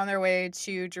pilgrims on their way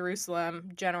to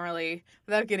Jerusalem, generally,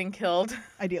 without getting killed.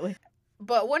 Ideally.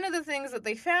 But one of the things that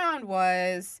they found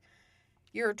was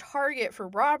your target for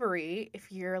robbery,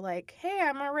 if you're like, hey,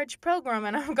 I'm a rich pilgrim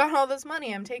and I've got all this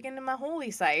money, I'm taken to my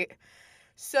holy site.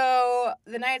 So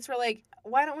the knights were like,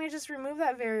 why don't we just remove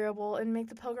that variable and make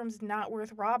the pilgrims not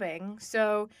worth robbing?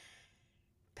 So,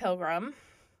 pilgrim,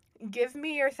 give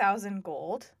me your 1,000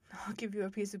 gold. I'll give you a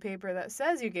piece of paper that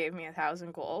says you gave me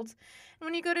 1,000 gold. And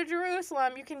when you go to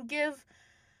Jerusalem, you can give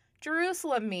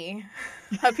Jerusalem me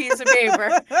a piece of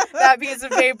paper. That piece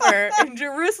of paper. And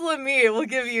Jerusalem me will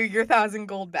give you your 1,000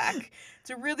 gold back. It's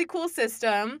a really cool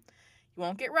system. You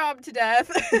won't get robbed to death.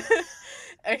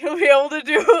 And you'll be able to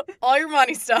do all your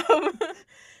money stuff.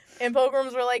 And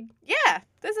pilgrims were like, yeah,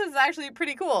 this is actually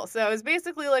pretty cool. So it was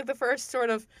basically like the first sort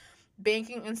of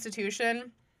banking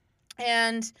institution.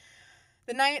 And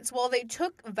the knights, well, they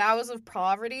took vows of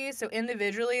poverty. So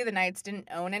individually, the knights didn't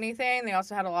own anything. They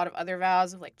also had a lot of other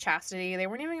vows of, like, chastity. They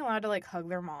weren't even allowed to, like, hug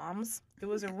their moms. It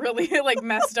was a really, like,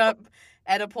 messed up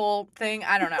Oedipal thing.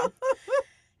 I don't know.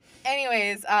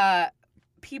 Anyways,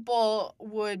 people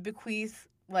would bequeath,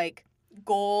 like,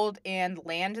 gold and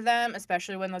land to them,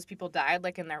 especially when those people died,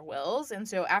 like, in their wills. And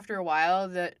so after a while,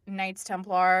 the Knights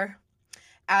Templar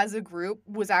as a group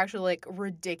was actually, like,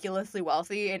 ridiculously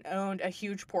wealthy and owned a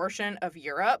huge portion of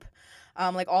Europe.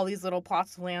 Like, all these little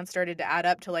plots of land started to add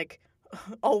up to, like,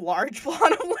 a large plot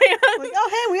of land. Like, oh,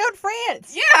 hey, we own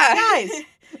France. Yeah. Nice.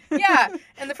 Yeah.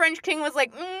 And the French king was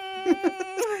like,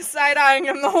 side-eyeing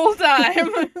him the whole time.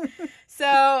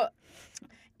 So,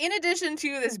 in addition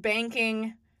to this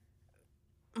banking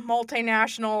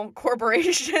multinational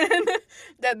corporation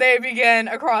that they began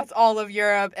across all of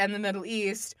Europe and the Middle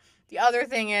East, the other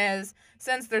thing is,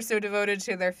 since they're so devoted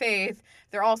to their faith,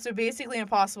 they're also basically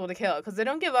impossible to kill because they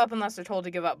don't give up unless they're told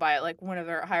to give up by, like, one of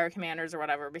their higher commanders or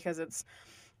whatever, because it's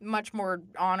much more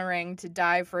honoring to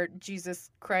die for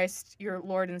Jesus Christ, your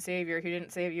Lord and Savior, who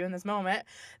didn't save you in this moment,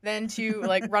 than to,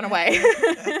 like, run away.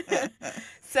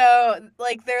 So,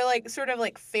 like, their, like, sort of,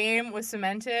 like, fame was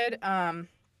cemented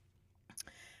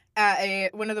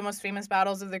at one of the most famous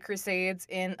battles of the Crusades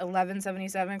in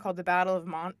 1177 called the Battle of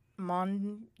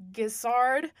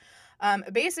Montgisard.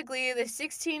 Basically, the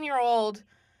 16-year-old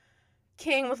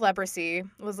king with leprosy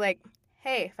was like,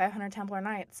 hey, 500 Templar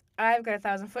Knights, I've got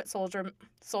 1,000-foot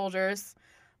soldiers.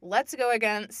 Let's go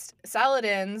against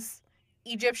Saladin's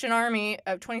Egyptian army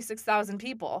of 26,000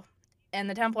 people. And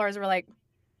the Templars were like,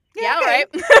 yeah, all right.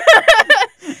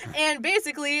 And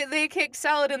basically, they kicked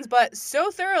Saladin's butt so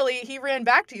thoroughly, he ran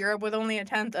back to Europe with only a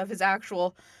tenth of his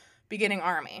actual beginning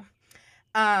army.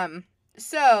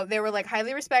 So they were, like,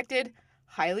 highly respected,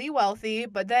 highly wealthy,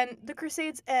 but then the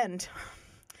Crusades end.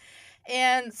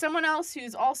 And someone else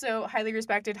who's also highly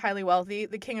respected, highly wealthy,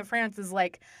 the King of France, is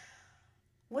like,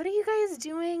 what are you guys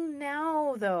doing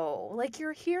now, though? Like,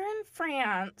 you're here in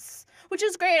France, which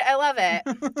is great. I love it.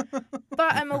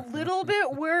 But I'm a little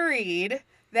bit worried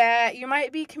that you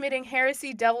might be committing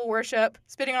heresy, devil worship,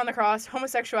 spitting on the cross,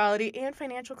 homosexuality, and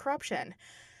financial corruption.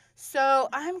 So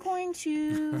I'm going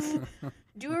to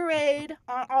do a raid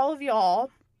on all of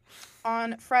y'all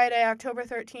on Friday, October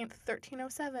 13th,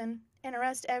 1307, and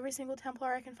arrest every single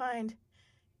Templar I can find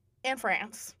in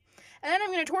France. And then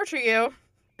I'm going to torture you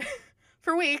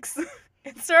for weeks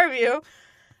and starve you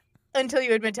until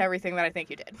you admit to everything that I think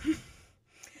you did.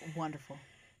 Wonderful.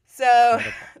 So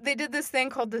they did this thing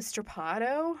called the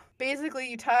strappado. Basically,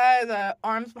 you tie the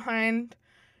arms behind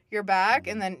your back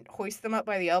and then hoist them up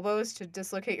by the elbows to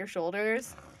dislocate your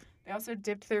shoulders. They also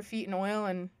dipped their feet in oil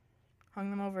and hung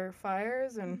them over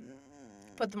fires and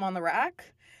put them on the rack.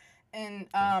 And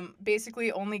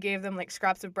basically only gave them like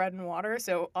scraps of bread and water.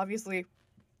 So obviously,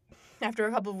 after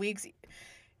a couple of weeks,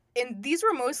 and these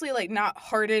were mostly like not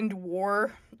hardened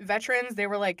war veterans. They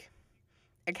were like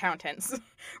accountants,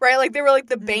 right? Like they were like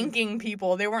the banking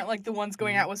people. They weren't like the ones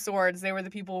going out with swords. They were the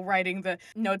people writing the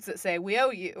notes that say, "We owe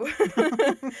you."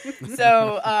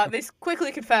 So they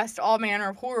quickly confessed all manner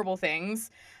of horrible things.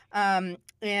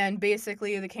 And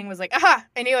basically the king was like, "Aha!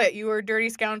 I knew it. You were dirty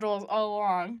scoundrels all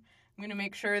along. I'm going to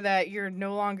make sure that you're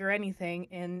no longer anything,"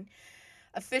 and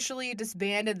officially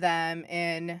disbanded them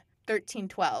in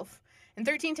 1312. In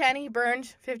 1310, he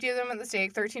burned 50 of them at the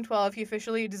stake. 1312, he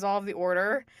officially dissolved the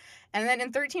order. And then in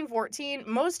 1314,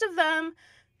 most of them,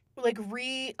 like,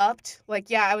 re-upped. Like,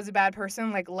 yeah, I was a bad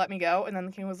person. Like, let me go. And then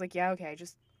the king was like, yeah, okay,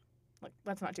 just, like,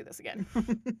 let's not do this again.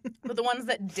 But the ones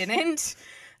that didn't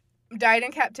died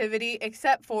in captivity,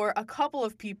 except for a couple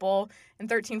of people in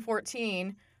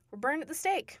 1314 were burned at the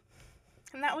stake.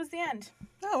 And that was the end.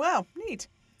 Oh, wow. Neat.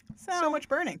 So much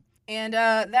burning. And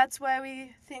that's why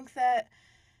we think that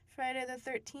Friday the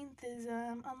 13th is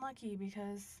unlucky,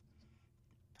 because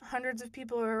hundreds of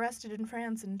people were arrested in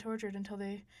France and tortured until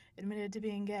they admitted to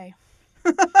being gay.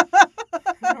 And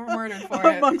were murdered for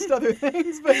it. Amongst other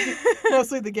things, but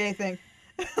mostly the gay thing.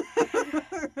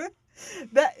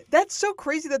 That's so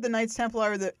crazy that the Knights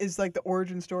Templar is like the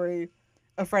origin story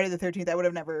of Friday the 13th. I would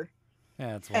have never...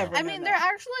 Yeah, it's wild. I mean, they're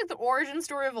actually like the origin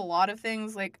story of a lot of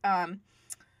things. Like,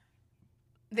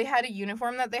 they had a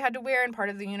uniform that they had to wear, and part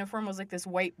of the uniform was like this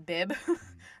white bib.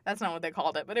 That's not what they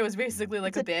called it, but it was basically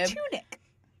like a bib. Tunic.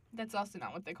 That's also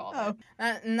not what they called it.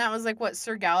 And that was like what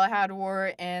Sir Galahad wore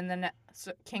in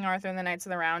King Arthur and the Knights of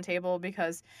the Round Table,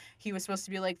 because he was supposed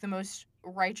to be like the most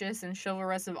righteous and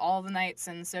chivalrous of all the knights,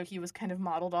 and so he was kind of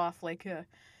modeled off like a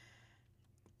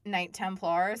Knight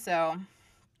Templar. So.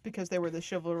 Because they were the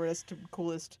chivalrous,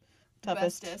 coolest,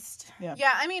 toughest. Bestest. Yeah.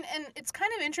 Yeah, I mean, and it's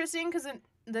kind of interesting because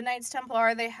the Knights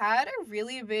Templar, they had a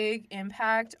really big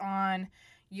impact on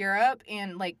Europe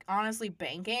and, like, honestly,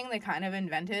 banking. They kind of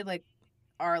invented, like,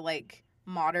 our, like,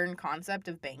 modern concept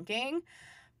of banking.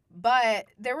 But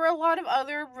there were a lot of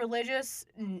other religious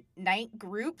knight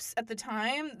groups at the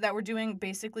time that were doing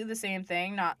basically the same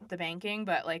thing, not the banking,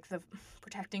 but, like, the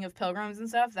protecting of pilgrims and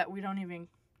stuff that we don't even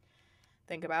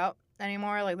think about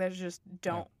anymore. Like, those just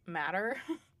don't matter.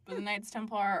 But the Knights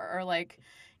Templar are, like,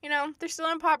 you know, they're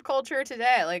still in pop culture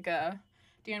today, like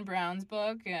Dan Brown's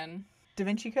book and Da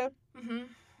Vinci Code.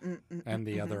 And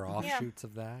the other offshoots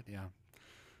of that, yeah.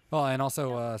 Well, and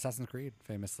also Assassin's Creed,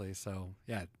 famously. So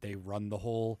yeah, they run the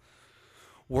whole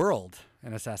world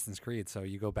in Assassin's Creed. So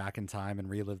you go back in time and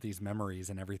relive these memories,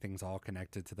 and everything's all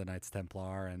connected to the Knights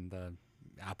Templar and the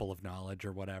Apple of Knowledge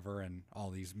or whatever, and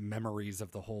all these memories of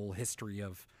the whole history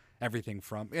of everything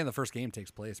from. And the first game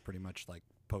takes place pretty much like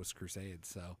post Crusade.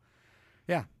 So.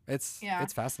 Yeah, it's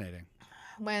fascinating.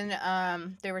 When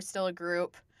they were still a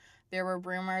group, there were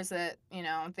rumors that, you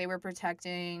know, they were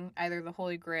protecting either the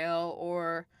Holy Grail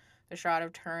or the Shroud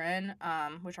of Turin,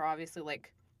 which are obviously,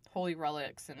 like, holy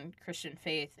relics in Christian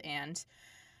faith. And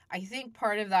I think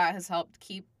part of that has helped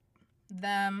keep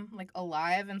them, like,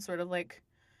 alive in sort of, like,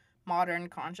 modern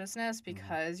consciousness,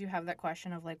 because you have that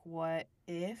question of, like, what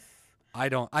if? I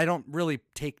don't really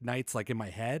take knights like in my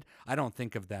head. I don't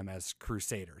think of them as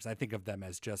crusaders. I think of them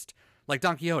as just like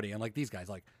Don Quixote and like these guys,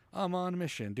 like, I'm on a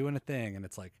mission doing a thing. And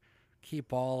it's like,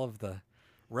 keep all of the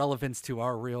relevance to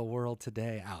our real world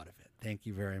today out of it. Thank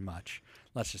you very much.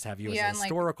 Let's just have you as a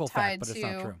historical fact, but it's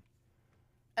not true.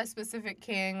 A specific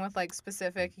king with like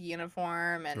specific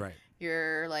uniform and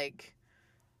you're like,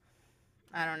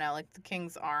 I don't know, like the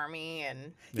king's army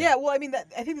and... Yeah, well, I mean,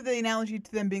 I think that the analogy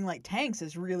to them being like tanks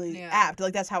is really apt.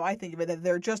 Like, that's how I think of it, that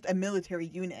they're just a military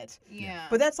unit. Yeah.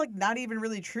 But that's, like, not even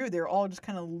really true. They're all just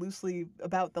kind of loosely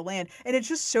about the land. And it's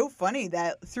just so funny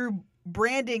that through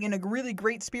branding in a really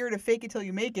great spirit of fake it till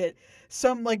you make it,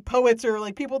 some, like, poets or,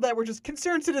 like, people that were just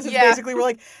concerned citizens basically were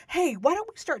like, hey, why don't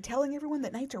we start telling everyone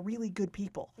that knights are really good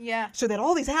people? Yeah. So that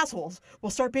all these assholes will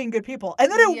start being good people.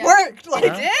 And then it worked! Like,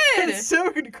 it did! It's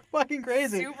so fucking crazy.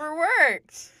 Super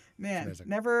worked. Man,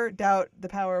 never doubt the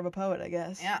power of a poet, I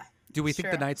guess. Yeah. Do we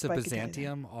think the Knights of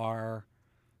Byzantium are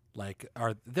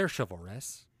they're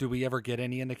chivalrous? Do we ever get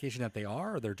any indication that they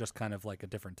are, or they're just kind of like a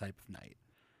different type of knight?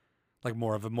 Like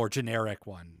more of a more generic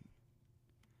one?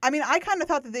 I mean, I kind of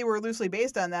thought that they were loosely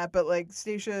based on that, but like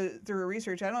Stacia, through her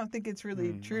research, I don't think it's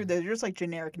really true. They're just like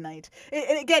generic knight.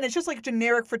 And again, it's just like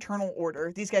generic fraternal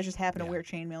order. These guys just happen to wear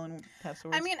chainmail and have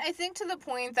swords. I mean, I think to the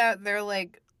point that they're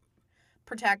like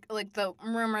the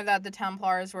rumor that the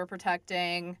Templars were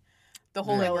protecting the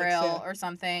Holy Grail or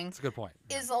something. That's a good point.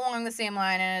 Is along the same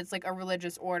line, and it's like a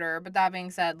religious order. But that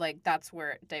being said, like that's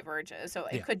where it diverges. So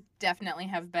it could definitely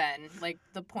have been like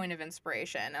the point of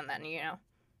inspiration, and then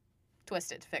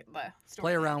twist it to fit the story.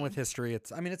 Play around with history.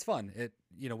 It's fun.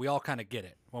 We all kind of get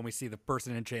it when we see the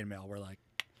person in chainmail. We're like,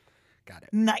 got it.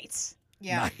 Knights.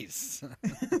 Yeah. Nice.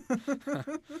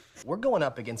 We're going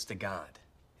up against a god,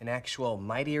 an actual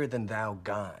mightier than thou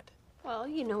god. Well,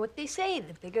 you know what they say,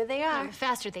 the bigger they are. The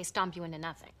faster they stomp you into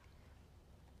nothing.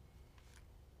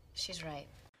 She's right.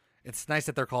 It's nice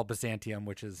that they're called Byzantium,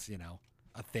 which is,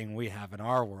 a thing we have in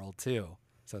our world too.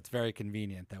 So it's very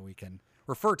convenient that we can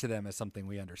refer to them as something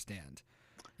we understand,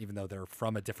 even though they're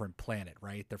from a different planet,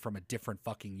 right? They're from a different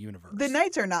fucking universe. The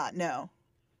knights are not, no.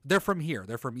 They're from here.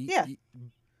 They're from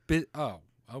oh,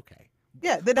 okay.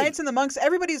 Yeah, the knights and the monks,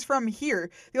 everybody's from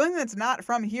here. The only thing that's not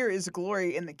from here is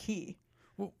Glory and the Key.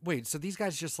 Well, wait, so these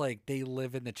guys just they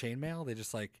live in the chainmail? They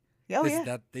just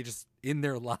they just in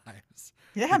their lives.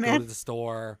 Yeah, they man. Go to the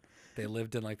store. They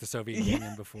lived in the Soviet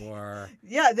Union before.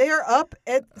 Yeah, they are up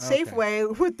at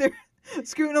Safeway with their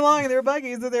scooting along in their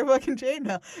buggies with their fucking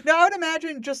chainmail. Now I would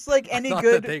imagine just like any I thought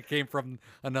good. That they came from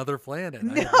another planet.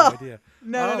 No, I had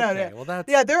no idea. No. Well,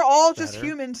 that's they're all just better.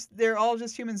 humans. They're all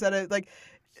just humans that are like.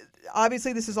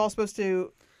 Obviously, this is all supposed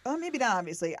to. Well, maybe not.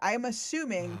 Obviously, I'm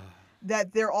assuming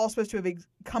that they're all supposed to have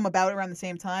come about around the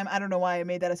same time. I don't know why I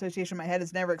made that association in my head.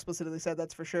 It's never explicitly said,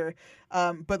 that's for sure.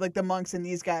 But like the monks and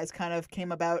these guys kind of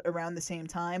came about around the same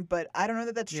time. But I don't know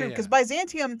that that's true because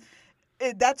Byzantium,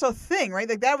 that's a thing, right?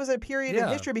 Like that was a period in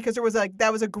history because there was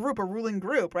that was a ruling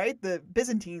group, right? The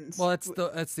Byzantines. Well, it's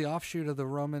the offshoot of the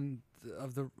Rome,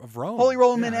 Holy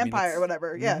Roman Empire, or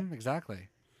whatever. Yeah, exactly.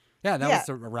 Yeah, that was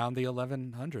around the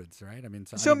 1100s, right? I mean,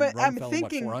 Rome I'm fell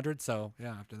thinking in 400, so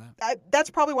yeah, after that.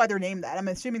 That's probably why they're named that. I'm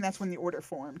assuming that's when the order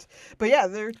formed. But yeah,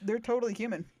 they're totally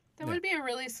human. That would be a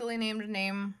really silly named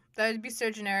name. That would be so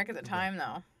generic at the time,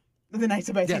 though. The Knights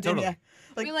of Byzantium, totally.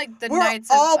 Like the we're Knights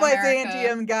all of America.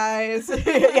 Byzantium guys.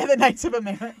 Yeah, the Knights of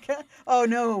America. Oh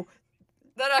no.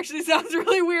 That actually sounds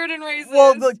really weird and racist.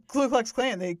 Well, the Ku Klux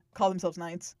Klan, they call themselves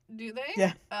Knights. Do they?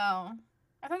 Yeah. Oh.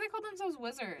 I thought they called themselves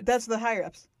wizards. That's the higher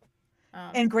ups. Oh.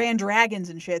 And Grand Dragons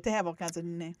and shit. They have all kinds of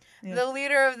names. Yeah. The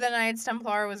leader of the Knights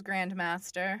Templar was Grand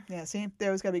Master. Yeah, see? They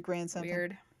always gotta be grand something.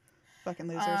 Weird. Fucking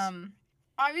losers.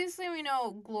 Obviously we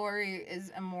know Glory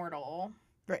is immortal.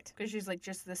 Right. Because she's like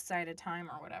just this side of time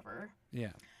or whatever.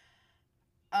 Yeah.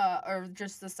 Or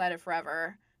just this side of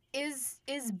forever. Is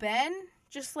Ben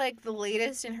just like the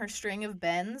latest in her string of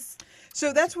Bens?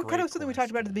 So that's what kind of something we talked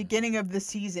about at the beginning of the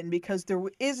season because there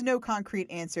is no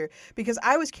concrete answer. Because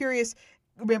I was curious.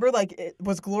 Remember,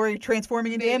 was Glory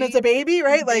transforming into him as a baby,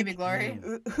 right? Baby Glory.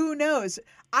 Who knows?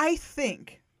 I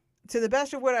think, to the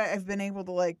best of what I've been able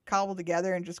to cobble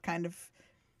together and just kind of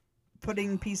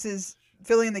putting pieces,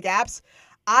 filling in the gaps,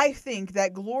 I think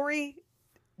that Glory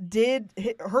did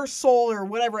her soul or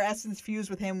whatever essence fused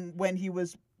with him when he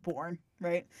was born,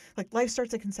 right? Like life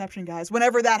starts at conception, guys.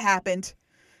 Whenever that happened,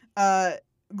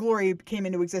 Glory came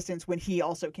into existence when he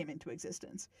also came into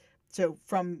existence. So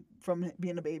from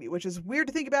being a baby, which is weird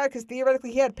to think about because theoretically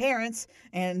he had parents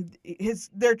and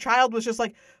their child was just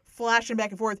flashing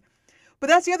back and forth. But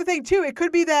that's the other thing too. It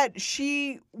could be that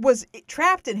she was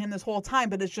trapped in him this whole time,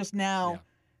 but it's just now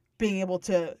being able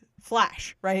to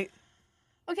flash, right?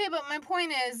 Okay, but my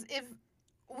point is, if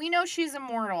we know she's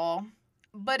immortal,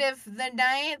 but if the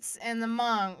knights and the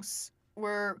monks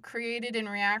were created in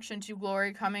reaction to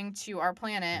Glory coming to our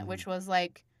planet, which was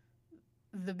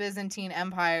the Byzantine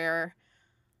Empire.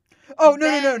 Oh,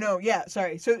 no. Yeah,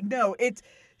 sorry. So, no,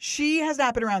 she has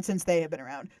not been around since they have been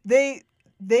around. They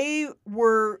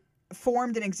were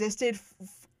formed and existed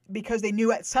because they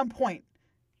knew at some point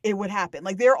it would happen.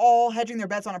 They're all hedging their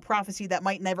bets on a prophecy that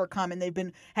might never come, and they've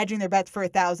been hedging their bets for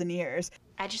 1,000 years.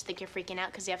 I just think you're freaking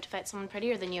out because you have to fight someone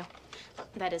prettier than you.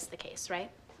 That is the case, right?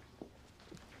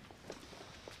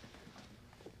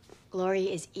 Glory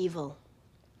is evil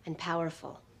and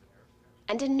powerful.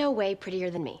 And in no way prettier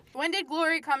than me. When did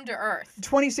Glory come to Earth?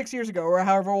 26 years ago, or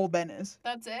however old Ben is.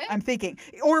 That's it? I'm thinking.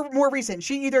 Or more recent.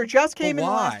 She either just came in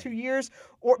the last 2 years,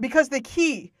 or because the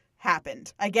key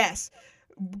happened, I guess.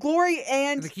 Glory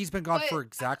and... The key's been gone for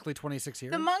exactly 26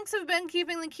 years? The monks have been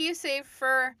keeping the key safe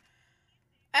for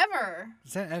Ever.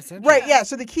 Right, yeah,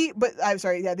 so the key, but I'm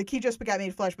sorry, yeah, the key just got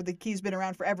made flesh, but the key's been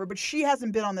around forever, but she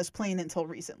hasn't been on this plane until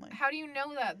recently. How do you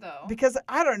know that, though? Because,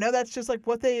 I don't know, that's just like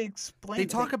what they explain. They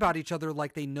talk about each other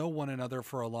like they know one another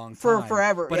for a long time. For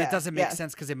forever, But yeah, it doesn't make yeah.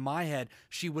 sense because in my head,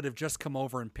 she would have just come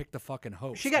over and picked the fucking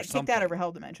host. She got or kicked something. out of her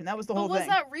Hell Dimension. That was the whole was thing.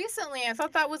 that recently? I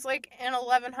thought that was like in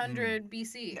 1100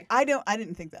 BC. I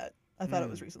didn't think that. I thought it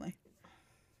was recently.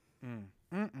 Mm.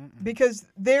 Because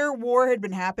their war had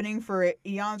been happening for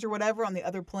eons or whatever on the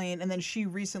other plane, and then she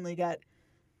recently got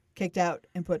kicked out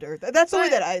and put to Earth. That's the way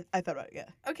that I thought about it, yeah.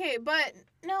 Okay, but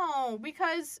no,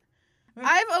 because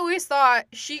I've always thought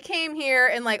she came here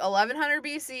in like 1100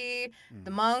 BC.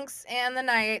 The monks and the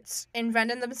knights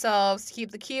invented themselves to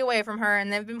keep the key away from her,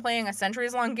 and they've been playing a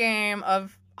centuries-long game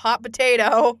of hot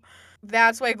potato.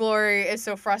 That's why Glory is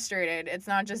so frustrated. It's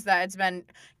not just that it's been...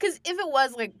 Because if it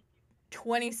was like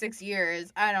 26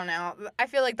 years, I don't know. I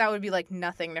feel like that would be like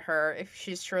nothing to her if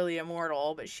she's truly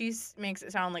immortal, but she makes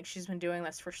it sound like she's been doing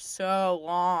this for so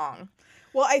long.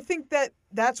 Well, I think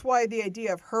that's why the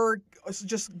idea of her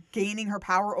just gaining her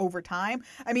power over time.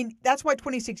 I mean, that's why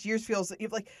 26 years feels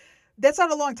like that's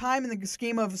not a long time in the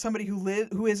scheme of somebody who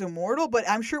is immortal, but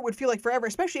I'm sure it would feel like forever,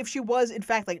 especially if she was in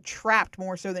fact like trapped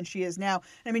more so than she is now.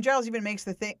 And I mean, Giles even makes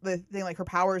the thing like her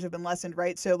powers have been lessened,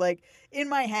 right? So like in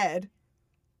my head,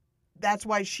 that's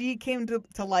why she came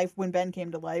to life when Ben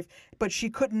came to life, but she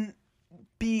couldn't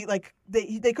be like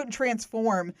they couldn't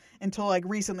transform until like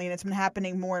recently, and it's been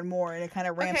happening more and more, and it kind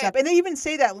of ramps up. And they even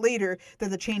say that later that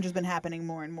the change has been happening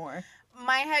more and more.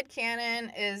 My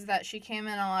headcanon is that she came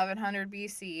in 1100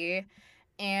 BC,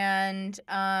 and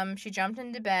she jumped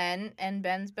into Ben, and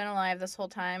Ben's been alive this whole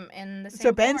time in the same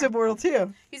So Ben's form. immortal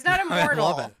too. He's not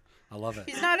immortal. I love it.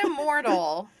 He's not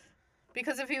immortal.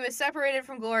 Because if he was separated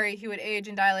from Glory, he would age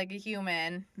and die like a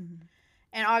human. Mm-hmm.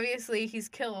 And obviously, he's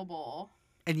killable.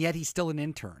 And yet he's still an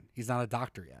intern. He's not a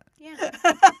doctor yet. Yeah.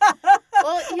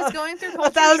 Well, he's going through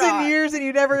culture 1,000 shock. years and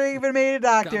you never even made a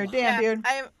doctor. Damn, dude.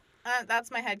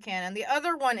 That's my headcanon. The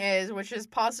other one is, which is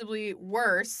possibly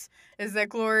worse, is that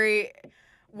Glory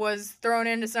was thrown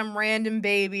into some random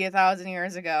baby 1,000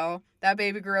 years ago. That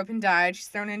baby grew up and died. She's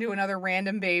thrown into another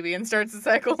random baby and starts the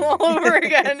cycle all over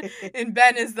again. And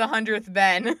Ben is the 100th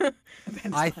Ben.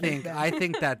 I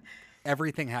think that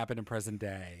everything happened in present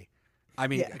day. I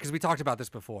mean, because we talked about this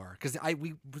before. Because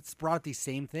we brought up these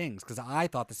same things. Because I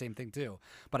thought the same thing too.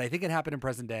 But I think it happened in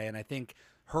present day, and I think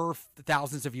her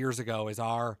thousands of years ago is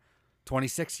our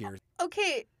 26 years.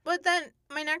 Okay, but then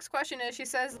my next question is, she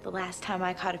says, the last time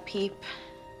I caught a peep,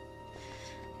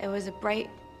 it was a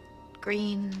bright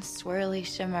green, swirly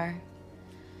shimmer.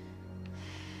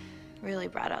 Really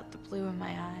brought out the blue in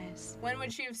my eyes. When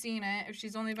would she have seen it if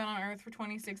she's only been on Earth for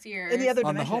 26 years? In the other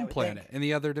on dimension, the home planet. In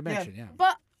the other dimension, yeah.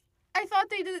 But I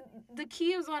thought they did the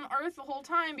key was on Earth the whole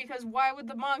time, because why would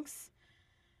the monks...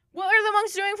 What are the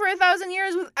monks doing for 1,000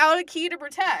 years without a key to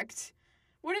protect?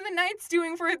 What are the knights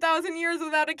doing for 1,000 years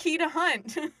without a key to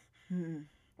hunt?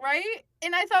 Right?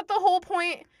 And I thought the whole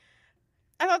point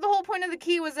of the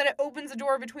key was that it opens a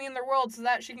door between their worlds so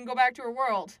that she can go back to her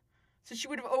world. So she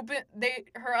would have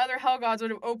her other hell gods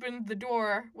would have opened the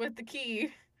door with the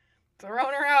key,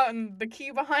 thrown her out, and the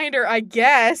key behind her, I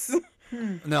guess.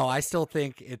 No, I still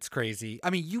think it's crazy.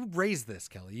 I mean, you raised this,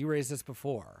 Kelly. You raised this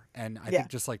before. And I think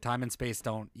just like time and space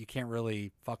you can't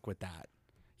really fuck with that,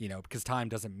 because time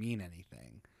doesn't mean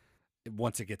anything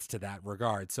once it gets to that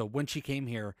regard. So when she came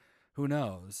here, who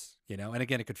knows, and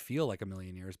again, it could feel like a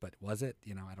million years, but was it?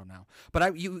 I don't know.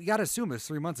 But you got to assume it was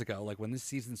 3 months ago. Like when this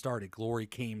season started, Glory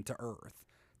came to Earth.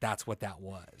 That's what that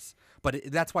was. But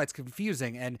that's why it's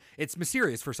confusing, and it's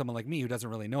mysterious for someone like me who doesn't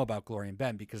really know about Glory and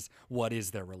Ben, because what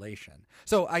is their relation?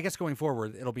 So I guess going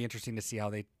forward, it'll be interesting to see how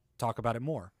they talk about it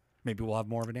more. Maybe we'll have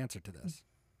more of an answer to this.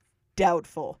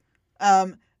 Doubtful.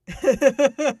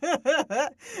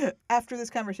 After this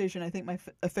conversation, I think my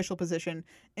official position,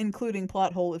 including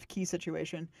plot hole of key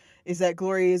situation, is that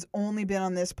Glory has only been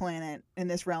on this planet in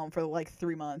this realm for like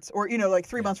 3 months, or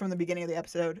 3 months from the beginning of the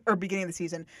episode or beginning of the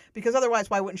season. Because otherwise,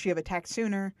 why wouldn't she have attacked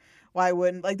sooner? Why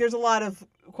wouldn't there's a lot of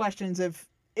questions of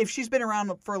if she's been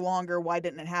around for longer, why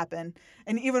didn't it happen?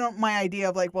 And even my idea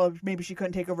of maybe she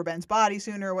couldn't take over Ben's body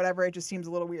sooner or whatever, it just seems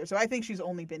a little weird. So I think she's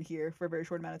only been here for a very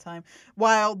short amount of time,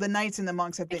 while the knights and the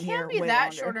monks have been here way longer. It can't be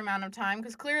that short amount of time,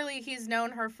 because clearly he's known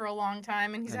her for a long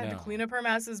time, and he's had to clean up her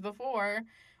messes before.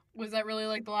 Was that really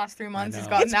like the last 3 months? He's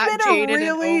know. gotten It's that been a jaded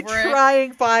really and over it?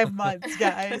 trying 5 months,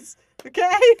 guys.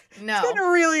 Okay? No. It's been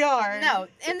really hard. No,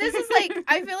 and this is like,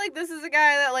 I feel like this is a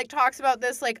guy that like talks about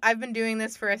this like, I've been doing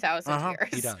this for 1,000 years.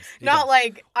 He does. He Not does.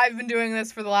 like, I've been doing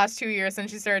this for the last 2 years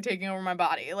since she started taking over my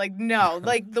body. Like, no.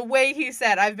 Like, the way he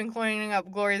said, I've been cleaning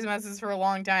up Glory's messes for a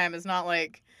long time is not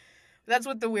like, that's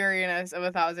what the weariness of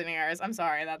 1,000 years. I'm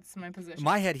sorry, that's my position. In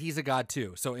my head, he's a god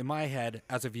too. So in my head,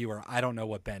 as a viewer, I don't know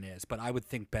what Ben is, but I would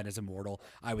think Ben is immortal.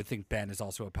 I would think Ben is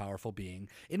also a powerful being.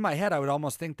 In my head, I would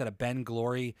almost think that a Ben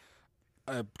Glory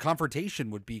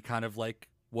confrontation would be kind of like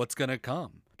what's going to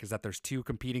come, because that there's two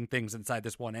competing things inside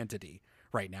this one entity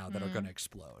right now that are going to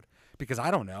explode. Because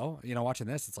I don't know, watching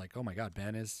this, it's like, oh my God,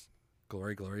 Ben is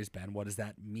Glory, Glory is Ben. What does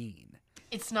that mean?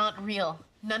 It's not real.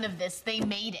 None of this. They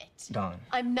made it. Dawn.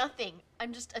 I'm nothing.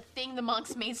 I'm just a thing the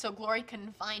monks made so Glory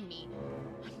couldn't find me.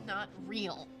 I'm not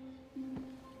real.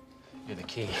 You're the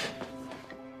key.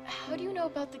 How do you know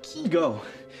about the key? Go.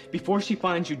 Before she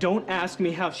finds you, don't ask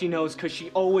me how she knows, because she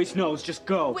always knows. Just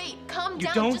go. Wait, calm You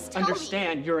down. don't Just tell me.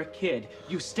 understand. You're a kid.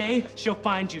 You stay, she'll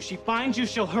find you. She finds you,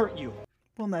 she'll hurt you.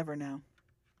 We'll never know.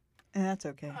 And that's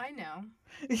okay. I know.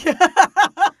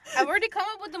 I've already come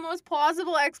up with the most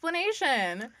plausible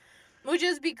explanation, which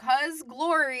is because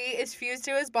Glory is fused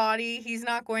to his body, he's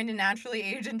not going to naturally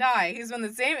age and die. He's been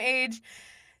the same age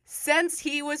since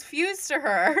he was fused to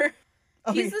her.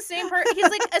 Oh, He's the same person. He's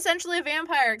like essentially a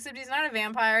vampire, except he's not a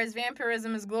vampire. His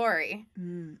vampirism is Glory.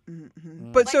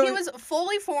 But Like, so he was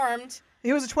fully formed.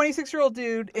 he was a 26-year-old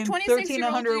dude in 26-year-old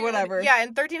 1300 dude. whatever. Yeah, in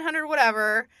 1300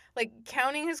 whatever. Like,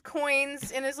 counting his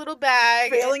coins in his little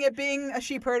bag. Failing at being a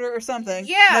sheep herder or something.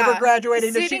 Yeah. Never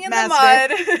graduating to Sitting sheep in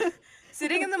master. the mud.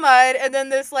 Sitting in the mud, and then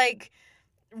this, like,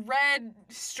 red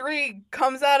streak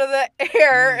comes out of the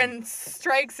air and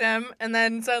strikes him, and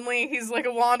then suddenly he's like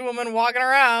a wand woman walking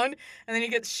around, and then he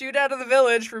gets shooed out of the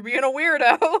village for being a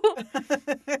weirdo.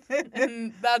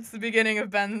 And that's the beginning of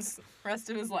Ben's rest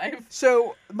of his life.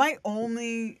 So my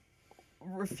only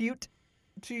refute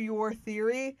to your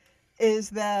theory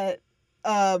is that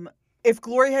if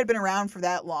Glory had been around for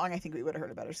that long, I think we would have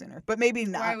heard about her sooner. But maybe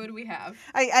not. Why would we have?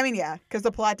 I mean, yeah, because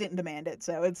the plot didn't demand it.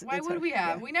 So Why it's would we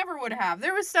have? yeah. We never would have.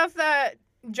 There was stuff that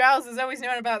Giles has always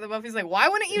known about that Buffy's like, why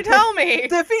wouldn't you tell me?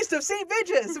 The Feast of St.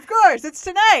 Viges, of course. It's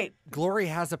tonight. Glory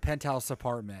has a penthouse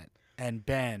apartment, and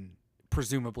Ben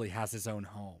presumably has his own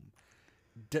home.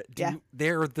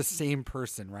 They're the same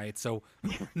person, right? So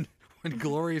when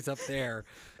Glory's up there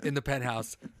in the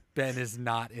penthouse, Ben is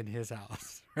not in his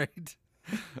house, right?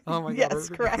 Oh my God. Yes,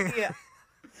 correct. Yeah.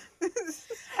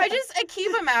 I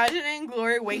keep imagining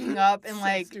Glory waking up in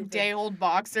like day-old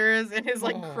boxers in his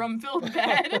like crumb-filled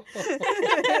bed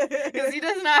because he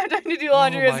does not have time to do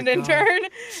laundry as an intern,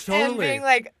 and being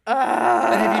like,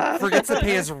 And if he forgets to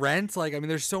pay his rent, like, I mean,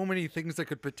 there's so many things that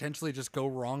could potentially just go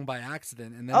wrong by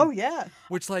accident, and then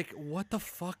which, like, what the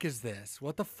fuck is this?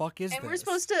 What the fuck is and this?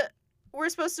 we're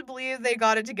supposed to believe they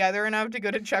got it together enough to go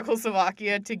to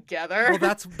Czechoslovakia together.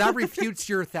 Well, that refutes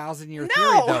your 1,000-year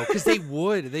theory, though, because they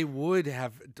would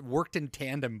have worked in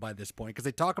tandem by this point, because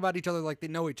they talk about each other like they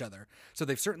know each other. So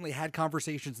they've certainly had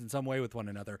conversations in some way with one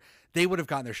another. They would have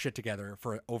gotten their shit together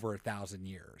for over 1,000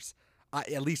 years,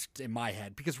 at least in my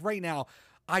head. Because right now,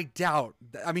 I doubt.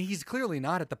 I mean, he's clearly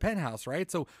not at the penthouse,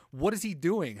 right? So what is he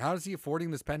doing? How is he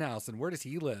affording this penthouse, and where does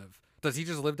he live? Does he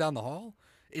just live down the hall?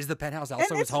 Is the penthouse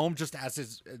also his home, just as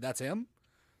his? That's him.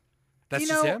 That's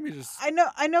just him. He just.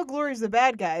 I know Glory's the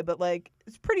bad guy, but like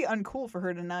it's pretty uncool for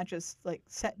her to not just like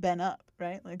set Ben up,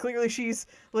 right? Like clearly she's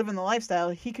living the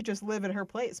lifestyle. He could just live at her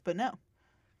place, but no,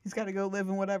 he's got to go live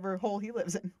in whatever hole he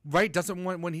lives in. Right? Doesn't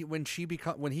when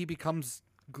he becomes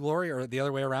Glory, or the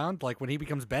other way around, like when he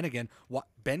becomes Ben again,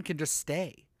 Ben can just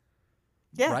stay.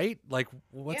 Yeah. Right? Like,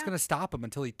 what's going to stop him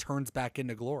until he turns back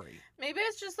into Glory? Maybe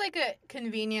it's just like a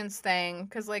convenience thing,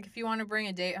 because like if you want to bring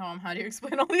a date home, how do you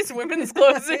explain all these women's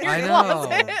clothes in your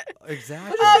closet?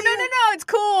 Exactly. Oh no, it's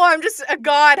cool. I'm just a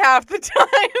god half the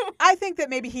time. I think that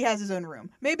maybe he has his own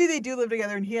room. Maybe they do live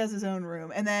together and he has his own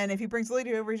room. And then if he brings the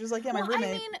lady over, he's just like, yeah, my roommate.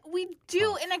 I mean, we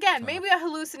do, and again, maybe I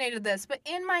hallucinated this, but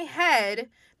in my head,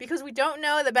 because we don't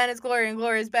know that Ben is Glory and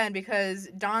Glory is Ben because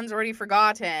Dawn's already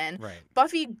forgotten,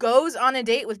 Buffy goes on a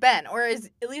date with Ben, or is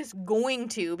at least going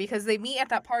to, because they meet at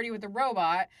that party with the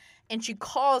robot, and she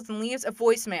calls and leaves a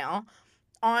voicemail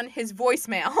on his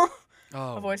voicemail.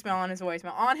 Oh. A voicemail on his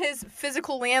voicemail. On his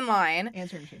physical landline.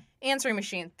 Answering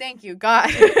machine. Thank you, God.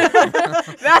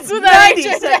 That's what that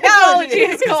ancient technology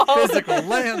is called. Physical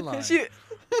landline.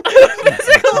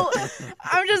 Physical.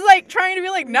 I'm just like trying to be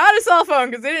like, not a cell phone,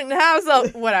 because they didn't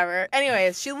have whatever.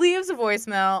 Anyways, she leaves a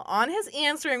voicemail on his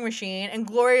answering machine, and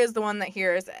Gloria is the one that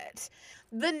hears it.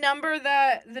 The number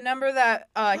that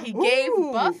he gave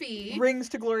Ooh, Buffy rings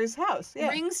to Glory's house. Yeah.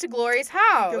 rings to Glory's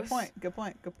house. Good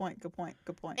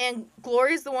point. And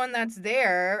Glory's the one that's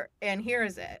there and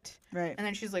hears it. Right. And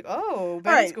then she's like, "Oh,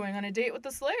 Ben's right. going on a date with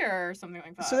the Slayer," or something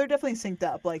like that. So they're definitely synced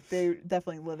up. Like they're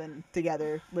definitely living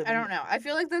together. I don't know. I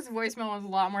feel like this voicemail was a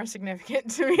lot more significant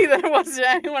to me than it was to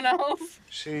anyone else.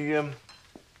 She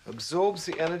absorbs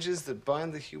the energies that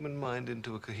bind the human mind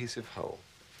into a cohesive whole.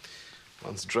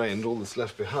 Once drained, all that's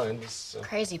left behind is...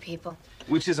 Crazy people.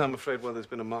 Which is, I'm afraid, why there's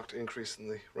been a marked increase in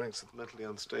the ranks of the mentally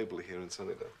unstable here in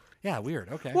Sunnydale. Yeah, weird.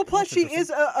 Okay. Well, plus she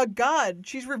is a god.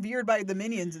 She's revered by the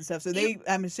minions and stuff. So they,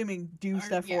 I'm assuming, do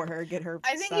stuff for her, get her.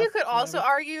 I think stuff, you could whatever. also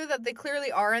argue that they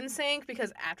clearly are in sync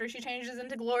because after she changes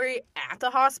into Glory at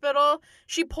the hospital,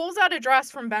 she pulls out a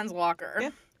dress from Ben's locker,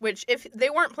 which if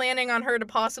they weren't planning on her to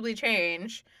possibly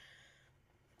change,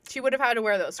 she would have had to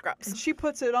wear those scrubs. And she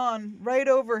puts it on right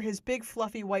over his big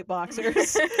fluffy white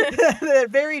boxers. That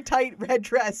very tight red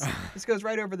dress just goes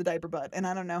right over the diaper butt, and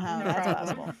I don't know how that's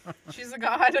possible. She's a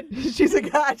god. She's a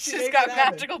god. She's got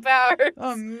magical powers.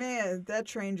 Oh man, that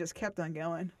train just kept on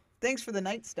going. Thanks for the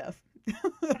night stuff.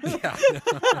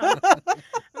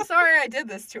 I'm sorry I did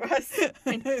this to us.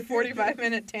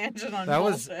 45-minute tangent on that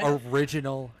bullshit. was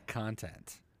original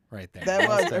content right there. That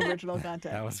was original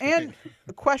content. That was and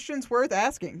questions worth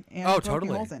asking. And Oh, poking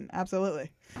totally. holes in.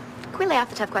 Absolutely. Can we lay off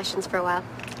the tough questions for a while?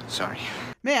 Sorry.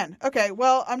 Man, okay,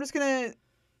 well, I'm just going to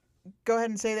go ahead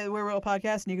and say that we're a real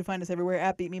podcast, and you can find us everywhere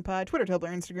at BeatMePod, Twitter, Tumblr,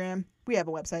 Instagram. We have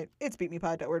a website. It's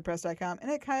beatmepod.wordpress.com,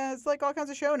 and it has like all kinds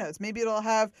of show notes. Maybe it'll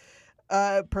have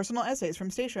personal essays from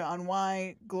Stacia on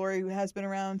why Glory has been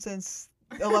around since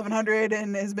 1100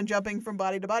 and has been jumping from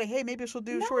body to body. Hey, maybe she'll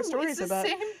do short stories it's the about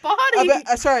same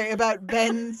body. About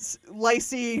Ben's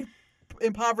licey,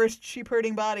 impoverished sheep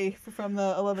herding body from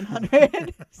the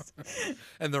 1100s.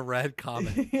 And the red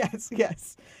comet.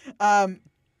 yes.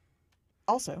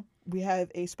 Also, we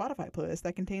have a Spotify playlist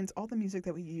that contains all the music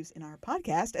that we use in our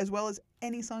podcast, as well as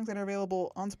any songs that are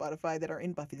available on Spotify that are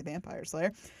in Buffy the Vampire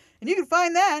Slayer. And you can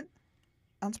find that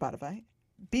on Spotify.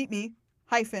 Beat Me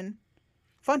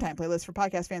Funtime playlist for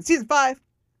podcast fans. Season 5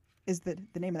 is the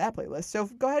name of that playlist. So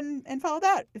go ahead and follow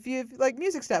that if you like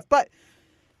music stuff. But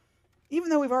even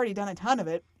though we've already done a ton of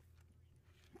it,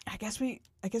 I guess we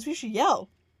should yell.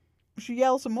 We should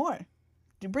yell some more.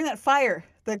 Bring that fire,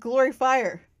 that Glory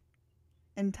fire,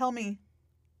 and tell me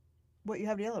what you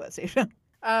have to yell about, Stacia.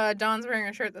 Dawn's wearing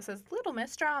a shirt that says Little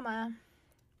Miss Drama.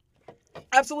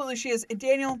 Absolutely, she is. And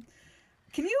Daniel,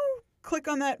 can you click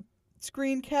on that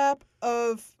screen cap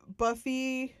of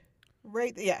Buffy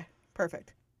right there? Yeah,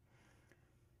 perfect.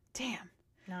 Damn.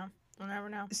 No, we'll never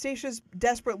know. Stacia's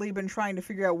desperately been trying to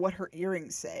figure out what her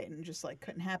earrings say and just like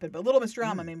couldn't happen. But Little Miss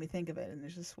Drama made me think of it, and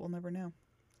it's just we'll never know.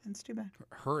 And it's too bad.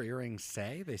 Her earrings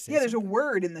say? They say Yeah, there's a something?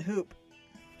 word in the hoop.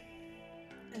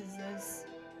 Is this?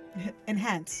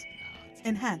 Enhance.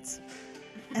 Enhance.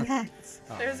 Enhance.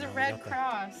 Oh, There's no, a we red got the-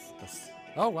 cross.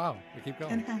 Oh, wow. We keep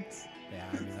going. Enhance. Yeah,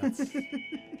 I mean, that's...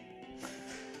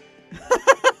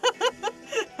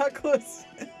 How close?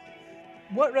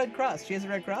 What red cross? She has a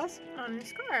red cross? On her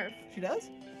scarf. She does?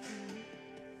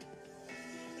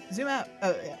 Zoom out.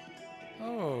 Oh, yeah.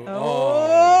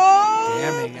 Oh.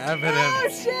 Damning evidence. Oh,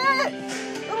 shit!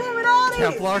 Illuminati!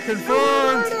 Templar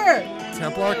confirmed! Murder!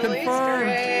 Templar Little confirmed!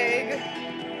 Easter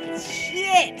egg.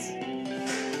 Shit!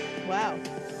 Wow.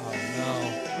 Oh, no.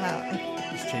 Wow.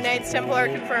 He's changed Knights the Templar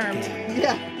whole confirmed. game.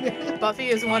 Yeah. Buffy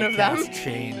is one of them. Podcast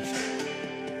changed.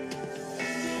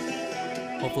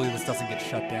 Hopefully this doesn't get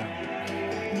shut down.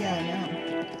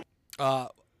 Yeah, I know.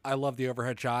 I love the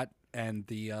overhead shot and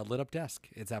the lit up desk.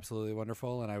 It's absolutely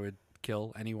wonderful, and I would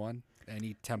kill anyone,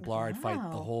 any Templar. I'd fight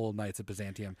the Wow. whole Knights of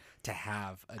Byzantium to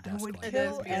have a desk would like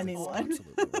kill that. It's anyone.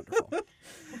 absolutely wonderful.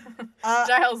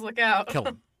 Giles, look out. Kill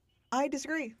him. I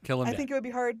disagree. Kill him I dead. think it would be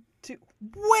hard to...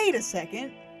 Wait a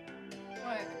second.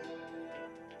 What?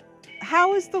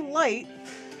 How is the light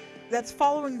that's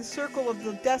following the circle of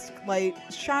the desk light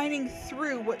shining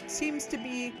through what seems to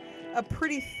be a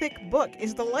pretty thick book?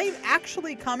 Is the light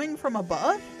actually coming from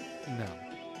above? No.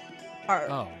 Or,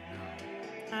 Oh,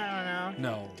 I don't know.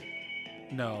 no.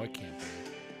 No, it can't be.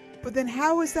 But then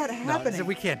how is that No, happening?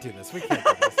 we can't do this. We can't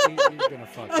do this. You're going to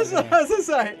fuck. I'm so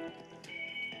sorry.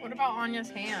 What about Anya's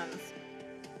hands?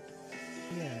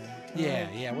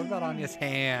 Yeah. What about Anya's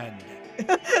hand?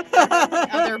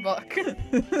 Other book.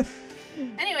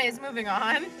 Anyways, moving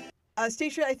on.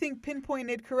 Stacia, I think,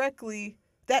 pinpointed correctly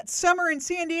that summer in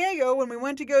San Diego when we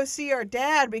went to go see our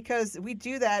dad, because we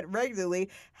do that regularly,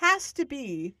 has to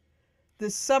be the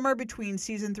summer between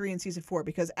season 3 and season 4,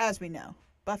 because as we know,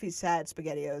 Buffy's sad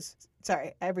SpaghettiOs.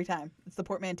 Sorry, every time. It's the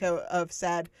portmanteau of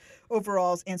sad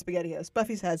overalls and SpaghettiOs.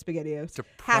 Buffy's sad SpaghettiOs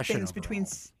happens between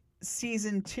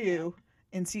season 2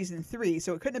 and season 3,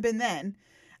 so it couldn't have been then.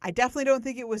 I definitely don't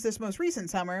think it was this most recent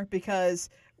summer because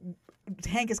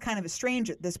Hank is kind of estranged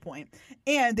at this point,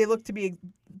 and they look to be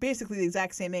basically the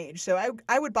exact same age. So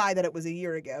I would buy that it was a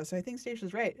year ago. So I think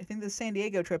Stacia's right. I think the San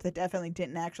Diego trip that definitely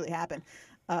didn't actually happen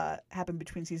happened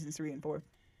between seasons 3 and 4.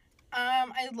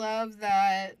 I love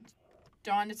that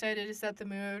Dawn decided to set the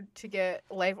mood to get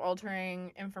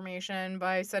life-altering information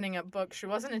by setting up books she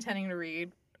wasn't intending to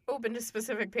read, open to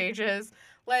specific pages,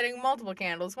 lighting multiple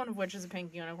candles, one of which is a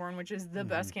pink unicorn, which is the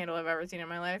best candle I've ever seen in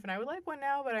my life. And I would like one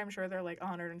now, but I'm sure they're like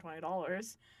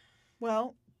 $120.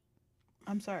 Well,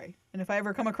 I'm sorry. And if I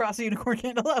ever come across a unicorn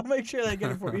candle, I'll make sure that I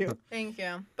get it for you. Thank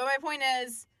you. But my point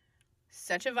is,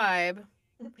 such a vibe.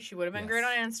 She would have been great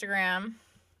on Instagram.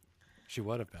 She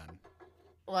would have been.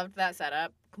 Loved that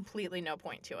setup. Completely no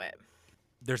point to it.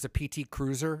 There's a PT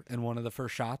Cruiser in one of the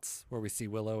first shots where we see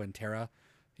Willow and Tara,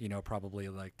 you know, probably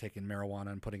like taking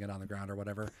marijuana and putting it on the ground or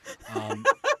whatever.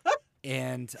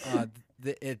 And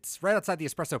it's right outside the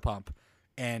espresso pump.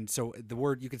 And so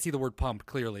you can see the word pump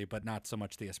clearly, but not so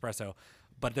much the espresso.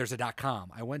 But there's a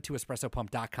 .com. I went to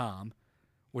espressopump.com,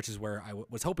 which is where I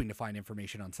was hoping to find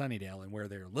information on Sunnydale and where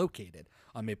they're located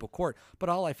on Maple Court. But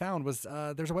all I found was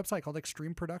there's a website called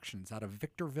Extreme Productions out of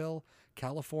Victorville,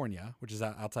 California, which is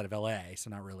outside of LA, so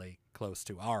not really close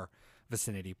to our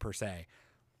vicinity per se.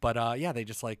 But yeah, they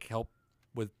just like help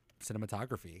with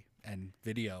cinematography and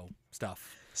video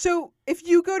stuff. So if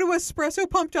you go to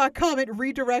espressopump.com, it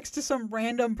redirects to some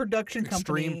random production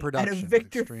company out of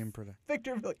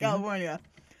Victorville, California.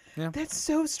 Yeah. That's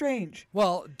so strange.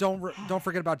 Well, don't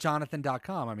forget about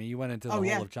Jonathan.com. I mean, you went into the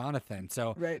whole of Jonathan.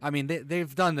 So, right. I mean,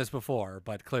 they've done this before,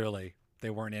 but clearly they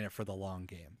weren't in it for the long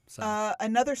game. So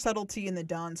another subtlety in the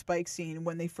Dawn Spike scene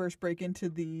when they first break into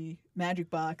the magic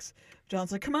box,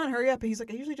 John's like, come on, hurry up. And he's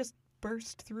like, I usually just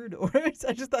burst through doors.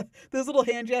 I just thought this little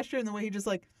hand gesture and the way he just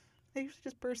like, I usually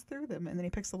just burst through them. And then he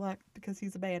picks the lock because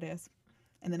he's a badass.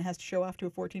 And then has to show off to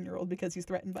a 14-year-old because he's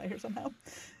threatened by her somehow.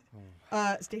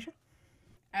 Stacia?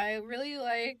 I really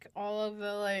like all of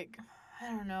the, like, I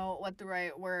don't know what the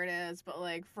right word is, but,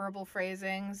 like, verbal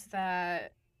phrasings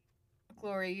that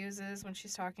Glory uses when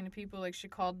she's talking to people. Like, she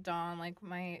called Dawn, like,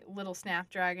 my little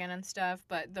snapdragon and stuff.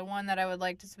 But the one that I would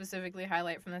like to specifically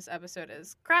highlight from this episode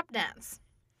is crap dance.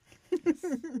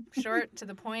 Short, to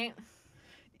the point.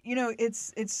 You know,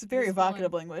 it's very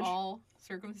evocative language. All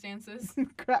circumstances.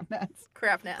 Crap dance.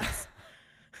 Crap dance.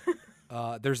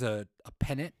 There's a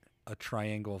pennant, a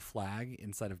triangle flag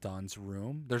inside of Dawn's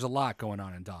room. There's a lot going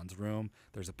on in Dawn's room.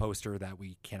 There's a poster that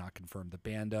we cannot confirm the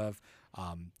band of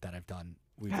that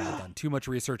we've done too much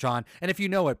research on. And if you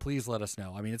know it, please let us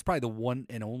know. I mean, it's probably the one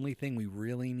and only thing we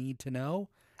really need to know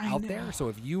out there. So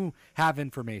if you have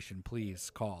information, please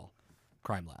call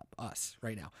Crime Lab, us,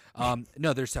 right now.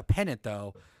 No, there's a pennant,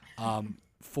 though,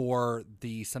 for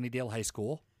the Sunnydale High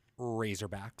School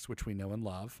Razorbacks, which we know and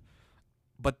love.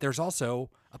 But there's also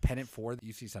a pennant for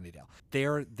UC Sunnydale.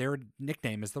 Their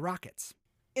nickname is the Rockets.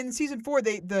 In season 4,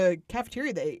 the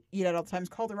cafeteria they eat at all the time is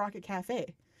called the Rocket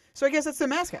Cafe. So I guess that's the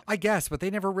mascot. I guess, but they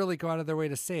never really go out of their way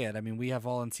to say it. I mean, we have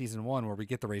all in season 1 where we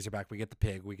get the Razorback, we get the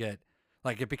pig, we get,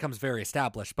 like, it becomes very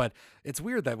established. But it's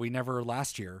weird that we never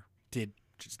last year did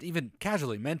just even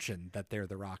casually mention that they're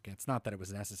the Rockets. Not that it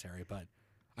was necessary, but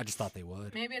I just thought they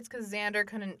would. Maybe it's because Xander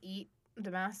couldn't eat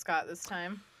the mascot this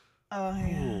time. Oh,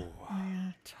 yeah.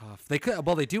 Ooh, tough. They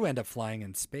do end up flying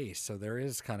in space, so there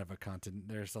is kind of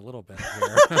there's a little bit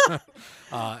here.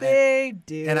 They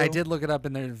do. And I did look it up,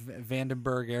 and the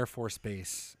Vandenberg Air Force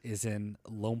Base is in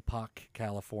Lompoc,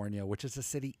 California, which is a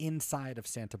city inside of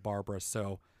Santa Barbara,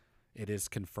 so it is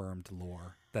confirmed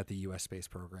lore that the U.S. space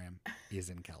program is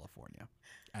in California,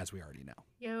 as we already know.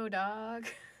 Yo, dog.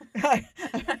 I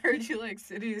heard you like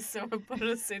cities, so I put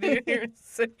a city in your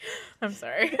city. I'm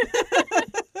sorry.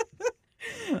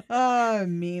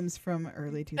 Memes from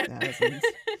early 2000s.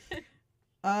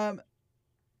 I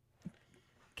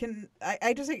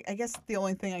guess the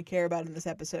only thing I care about in this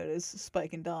episode is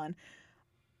Spike and Dawn.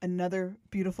 Another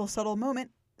beautiful, subtle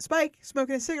moment. Spike,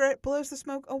 smoking a cigarette, blows the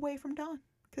smoke away from Dawn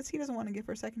because he doesn't want to give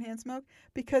her secondhand smoke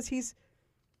because he's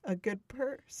a good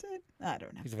person. I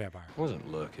don't know. He's a vampire. I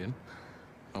wasn't lurking.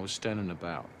 I was standing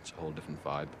about. It's a whole different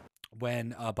vibe.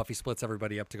 When Buffy splits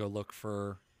everybody up to go look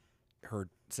for her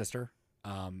sister,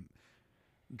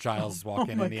 Giles is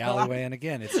walking in the alleyway, and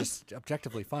again, it's just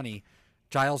objectively funny.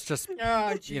 Giles just,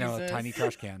 a tiny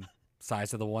trash can.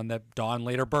 size of the one that Dawn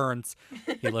later burns.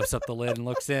 He lifts up the lid and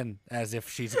looks in as if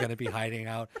she's going to be hiding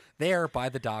out there by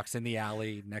the docks in the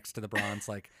alley next to the bronze.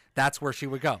 Like, that's where she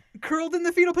would go. Curled in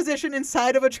the fetal position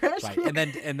inside of a trash Right. can.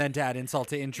 And then to add insult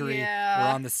to injury, Yeah.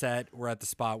 we're on the set. We're at the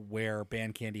spot where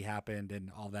Band Candy happened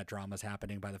and all that drama's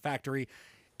happening by the factory.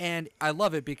 And I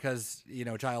love it because, you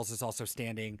know, Giles is also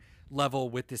standing level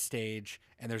with the stage,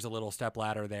 and there's a little step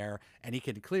ladder there, and he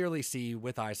can clearly see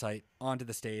with eyesight onto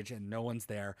the stage, and no one's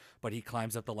there, but he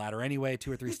climbs up the ladder anyway,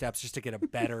 2 or 3 steps, just to get a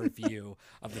better view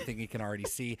of the thing he can already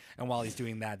see. And while he's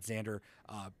doing that, Xander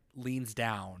leans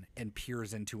down and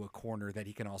peers into a corner that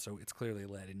he can also, it's clearly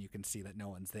lit, and you can see that no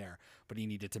one's there, but he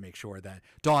needed to make sure that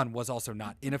Dawn was also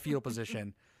not in a fetal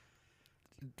position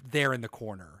there in the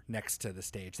corner next to the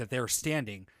stage, that they were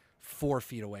standing 4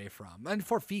 feet away from, and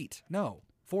 4 feet, no,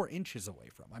 4 inches away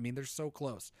from. I mean, they're so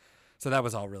close. So that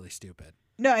was all really stupid.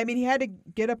 No, I mean, he had to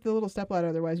get up the little stepladder,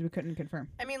 otherwise we couldn't confirm.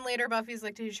 I mean, later Buffy's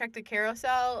like, did you check the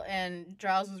carousel? And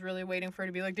Giles was really waiting for her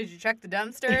to be like, did you check the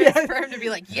dumpsters? For him to be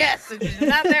like, yes, and she's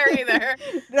not there either.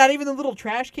 Not even the little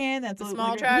trash can. That's The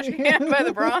small trash can by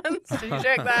the bronze. Did you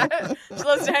check that? She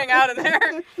loves to hang out in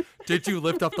there. Did you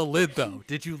lift up the lid, though?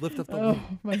 Did you lift up the lid?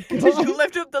 My God. Did you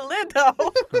lift up the lid,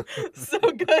 though? So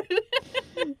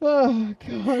good. Oh,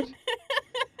 God.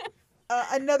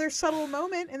 Another subtle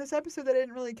moment in this episode that I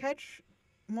didn't really catch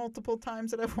multiple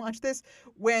times that I've watched this,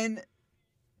 when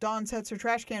Dawn sets her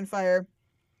trash can fire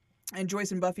and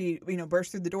Joyce and Buffy,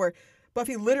 burst through the door.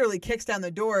 Buffy literally kicks down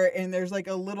the door, and there's like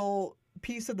a little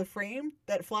piece of the frame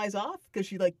that flies off because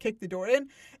she like kicked the door in,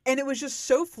 and it was just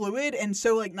so fluid and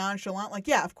so like nonchalant. Like,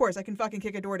 yeah, of course I can fucking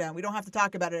kick a door down. We don't have to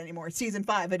talk about it anymore. It's season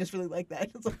 5. I just really like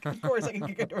that. It's like, of course I can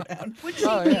kick a door down. Would she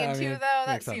be into, though?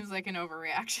 That seems like an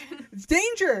overreaction. It's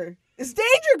danger. It's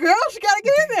danger, girl. She gotta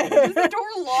get in there. Does the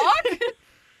door lock?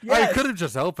 Oh, you could have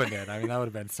just opened it. I mean, that would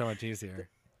have been so much easier.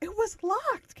 It was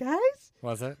locked, guys.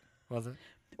 Was it? Was it?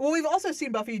 Well, we've also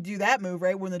seen Buffy do that move,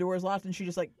 right? When the door is locked and she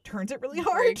just like turns it really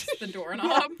hard. Breaks the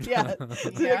doorknob. Yeah. So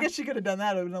I guess she could have done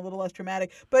that. It would have been a little less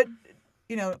traumatic. But,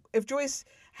 if Joyce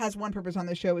has one purpose on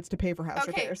this show, it's to pay for house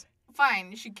repairs.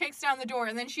 Fine. She kicks down the door,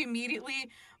 and then she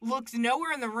immediately looks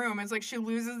nowhere in the room. It's like she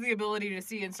loses the ability to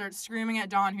see and starts screaming at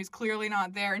Dawn, who's clearly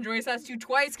not there. And Joyce has to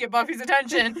twice get Buffy's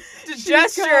attention to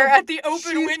gesture at the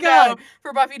open window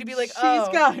for Buffy to be like, oh.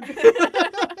 She's gone.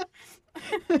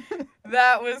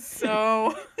 That was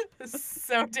so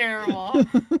terrible.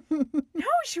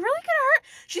 No, she really could hurt.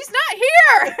 She's not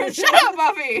here. Shut up,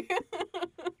 Buffy.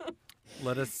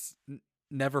 Let us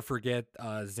never forget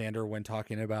Xander when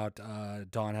talking about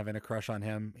Dawn having a crush on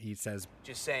him. He says,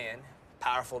 Just saying,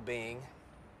 powerful being,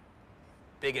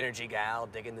 big energy gal,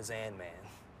 digging the Zan man.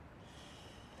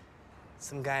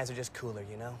 Some guys are just cooler,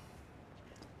 you know?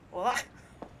 What?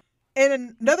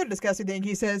 And another disgusting thing,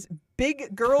 he says,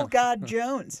 big girl god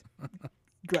Jones.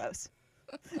 Gross.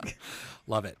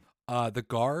 Love it. The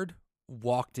guard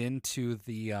walked into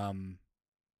the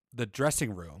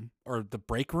dressing room or the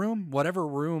break room, whatever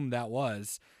room that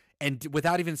was, and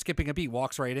without even skipping a beat,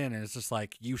 walks right in and it's just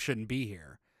like, you shouldn't be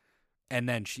here. And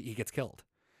then he gets killed.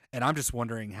 And I'm just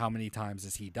wondering how many times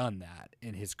has he done that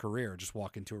in his career, just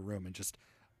walk into a room and just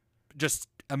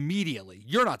immediately,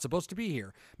 you're not supposed to be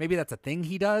here. Maybe that's a thing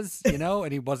he does,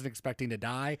 and he wasn't expecting to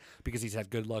die because he's had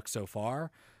good luck so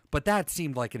far. But that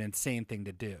seemed like an insane thing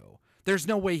to do. There's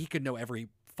no way he could know every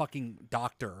fucking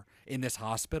doctor in this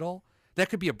hospital. That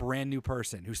could be a brand new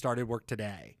person who started work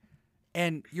today.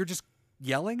 And you're just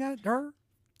yelling at her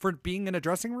for being in a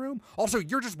dressing room? Also,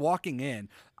 you're just walking in.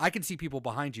 I can see people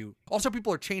behind you. Also,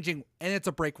 people are changing, and it's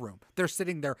a break room. They're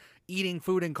sitting there eating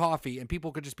food and coffee, and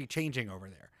people could just be changing over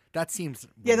there. That seems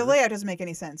weird. Yeah, the layout doesn't make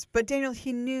any sense. But Daniel,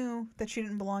 he knew that she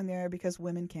didn't belong there because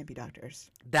women can't be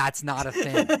doctors. That's not a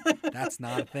thing. That's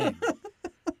not a thing.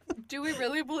 Do we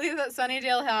really believe that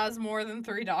Sunnydale has more than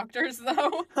 3 doctors,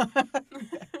 though?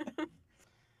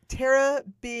 Tara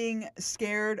being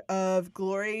scared of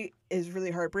Glory is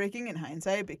really heartbreaking in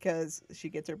hindsight because she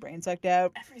gets her brain sucked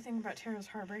out. Everything about Tara's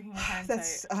heartbreaking in hindsight.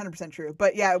 That's 100% true.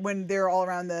 But yeah, when they're all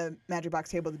around the magic box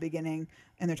table at the beginning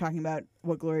and they're talking about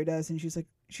what Glory does, and she's like,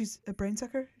 she's a brain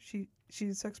sucker? She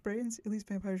sucks brains? At least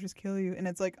vampires just kill you. And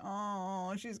it's like,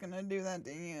 oh, she's going to do that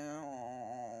to you.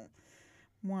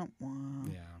 Wah, wah.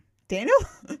 Yeah. Daniel?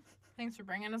 Thanks for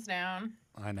bringing us down.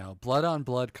 I know. Blood on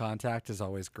blood contact is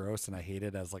always gross, and I hate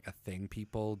it as like a thing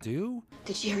people do.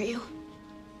 Did she hurt you?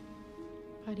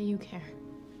 Why do you care?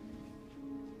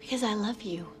 Because I love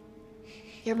you.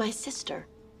 You're my sister.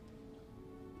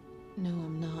 No,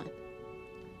 I'm not.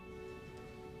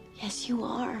 Yes, you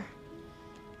are.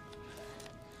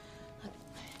 Look,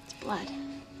 it's blood.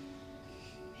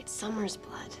 It's Summer's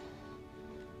blood.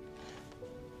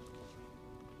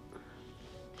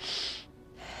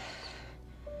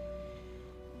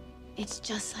 It's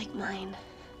just like mine.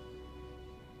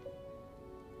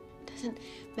 Doesn't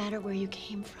matter where you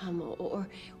came from or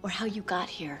how you got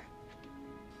here.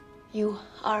 You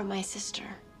are my sister.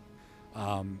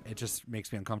 It just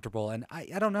makes me uncomfortable, and I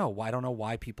don't know. I don't know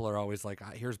why people are always like,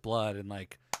 here's blood, and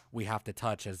like we have to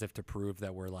touch as if to prove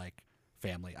that we're like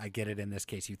family. I get it in this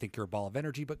case. You think you're a ball of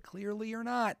energy, but clearly you're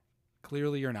not.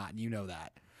 Clearly you're not, and you know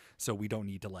that. So we don't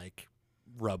need to like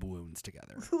rub wounds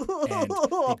together. And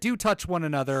they do touch one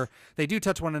another. They do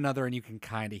touch one another, and you can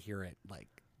kind of hear it like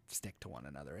stick to one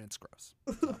another, and it's gross.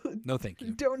 So, no, thank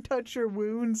you. Don't touch your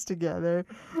wounds together.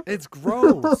 It's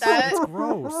gross. It's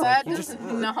gross. That Like, does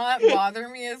not bother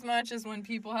me as much as when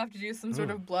people have to do some sort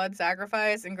of blood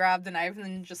sacrifice and grab the knife and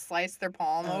then just slice their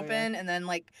palm open and then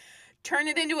like turn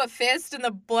it into a fist and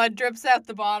the blood drips out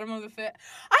the bottom of the fist.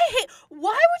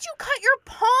 Why would you cut your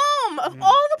palm of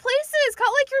all the places? Cut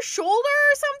like your shoulder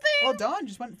or something? Well, Dawn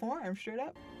just went forearm straight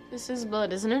up. This is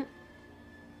blood, isn't it?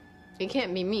 It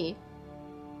can't be me.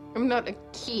 I'm not a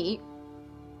key.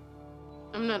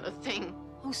 I'm not a thing.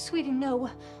 Oh, sweetie, no.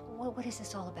 What is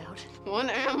this all about? What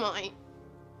am I?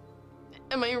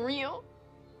 Am I real?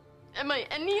 Am I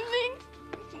anything?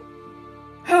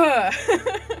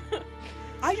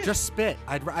 just spit.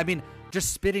 I mean,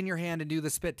 just spit in your hand and do the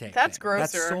spit take. That's thing.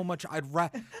 grosser. That's so much.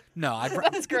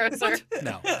 That's grosser.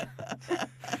 No.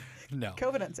 No.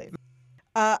 COVID unsafe.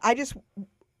 I just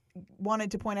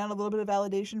wanted to point out a little bit of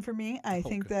validation for me. I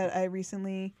think that I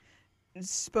recently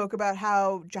spoke about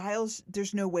how Giles,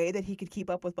 there's no way that he could keep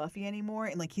up with Buffy anymore,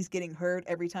 and like he's getting hurt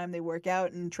every time they work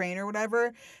out and train or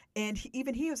whatever. And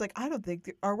even he was like, I don't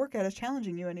think our workout is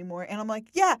challenging you anymore. And I'm like,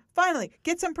 yeah, finally,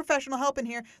 get some professional help in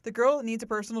here. The girl needs a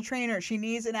personal trainer. She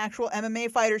needs an actual MMA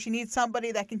fighter. She needs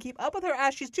somebody that can keep up with her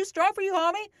ass. She's too strong for you,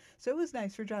 homie. So it was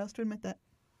nice for Giles to admit that.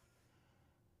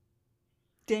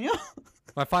 Daniel?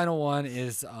 My final one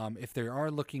is if they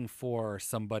are looking for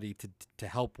somebody to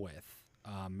help with,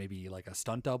 maybe like a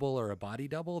stunt double or a body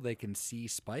double, they can see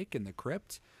Spike in the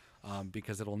crypt,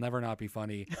 because it'll never not be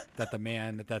funny that the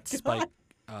man that Spike,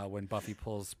 when Buffy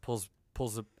pulls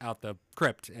out the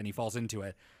crypt and he falls into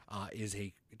it, is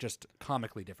a just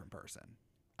comically different person.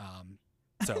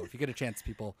 So if you get a chance,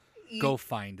 people, go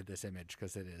find this image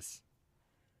because it is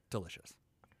delicious.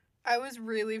 I was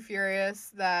really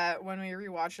furious that when we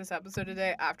rewatched this episode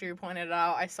today, after you pointed it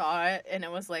out, I saw it, and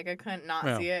it was like I couldn't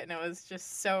not see it, and it was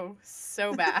just so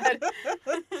bad.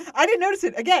 I didn't notice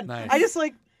it. Again, nice. I just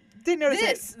like didn't notice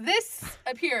it. This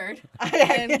appeared,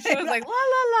 and she was like, la,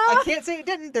 la, la. I can't say it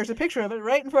didn't. There's a picture of it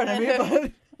right in front of me,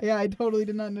 but yeah, I totally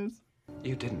did not notice.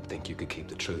 You didn't think you could keep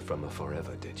the truth from her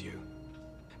forever, did you?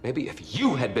 Maybe if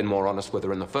you had been more honest with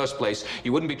her in the first place,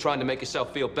 you wouldn't be trying to make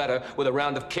yourself feel better with a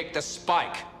round of kick to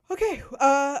Spike. Okay,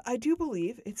 I do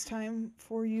believe it's time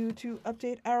for you to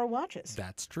update our watches.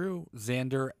 That's true.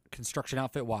 Xander, construction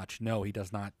outfit watch. No, he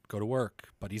does not go to work,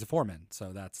 but he's a foreman,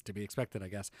 so that's to be expected, I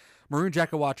guess. Maroon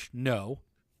jacket watch. No.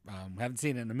 Haven't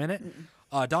seen it in a minute.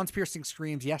 Dawn's piercing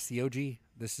screams. Yes, the OG.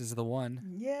 This is the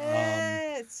one.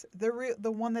 Yes,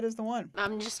 the one that is the one.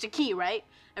 I'm just a key, right?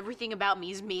 Everything about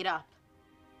me is made up.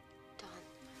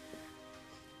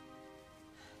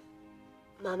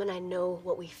 Mom and I know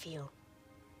what we feel.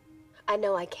 I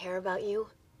know I care about you.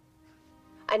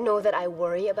 I know that I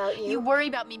worry about you. You worry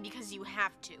about me because you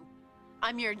have to.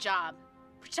 I'm your job.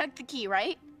 Protect the key,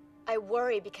 right? I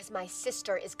worry because my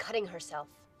sister is cutting herself.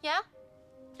 Yeah?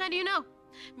 How do you know?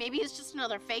 Maybe it's just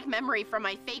another fake memory from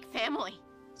my fake family.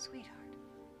 Sweetheart.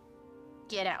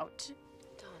 Get out.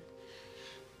 Dawn.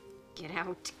 Get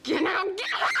out. Get out. Get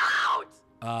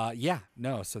out! Yeah,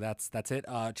 no, so that's it.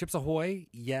 Chips Ahoy,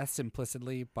 yes,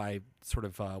 implicitly by sort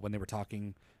of when they were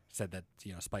talking, said that,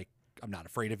 Spike, I'm not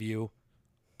afraid of you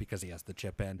because he has the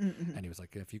chip in. Mm-hmm. And he was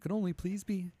like, if you could only please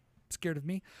be scared of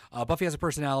me. Buffy has a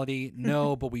personality.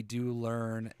 No, but we do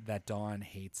learn that Dawn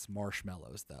hates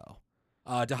marshmallows, though.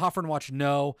 DeHoffern watch,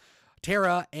 no.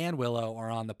 Tara and Willow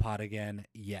are on the pot again.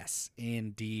 Yes,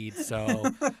 indeed.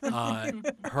 So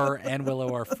her and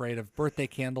Willow are afraid of birthday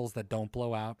candles that don't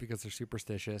blow out because they're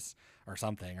superstitious or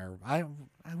something. Or I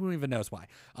don't even know why.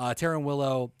 Tara and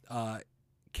Willow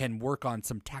can work on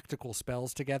some tactical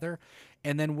spells together.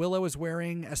 And then Willow is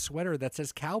wearing a sweater that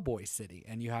says Cowboy City,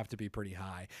 and you have to be pretty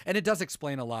high. And it does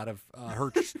explain a lot of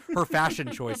her fashion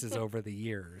choices over the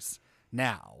years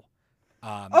now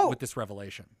with this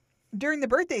revelation. During the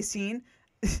birthday scene,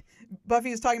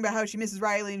 Buffy is talking about how she misses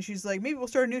Riley, and she's like, maybe we'll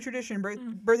start a new tradition,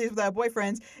 birthdays without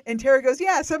boyfriends. And Tara goes,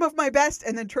 yeah, some of my best,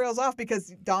 and then trails off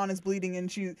because Dawn is bleeding,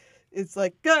 and it's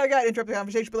like, I got to interrupt the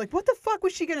conversation, but like, what the fuck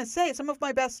was she going to say? Some of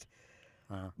my best...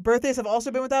 Birthdays have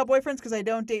also been without boyfriends because I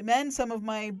don't date men. Some of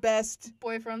my best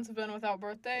boyfriends have been without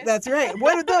birthdays. That's right.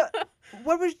 What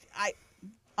was I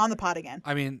on the pod again?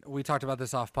 I mean, we talked about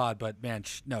this off pod, but man,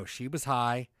 she was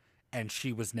high, and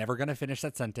she was never going to finish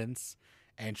that sentence,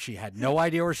 and she had no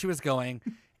idea where she was going.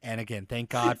 And again, thank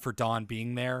God for Dawn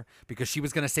being there because she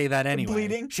was going to say that anyway.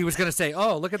 Bleeding. She was going to say,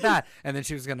 "Oh, look at that," and then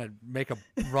she was going to make a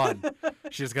run.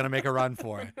 She was going to make a run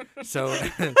for it. So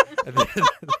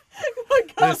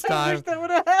this time,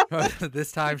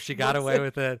 this time she got away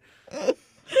with it.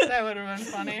 That would have been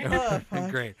funny.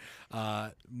 Great.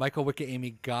 Michael Wicket,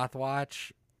 Amy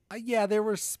Gothwatch. Yeah, there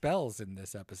were spells in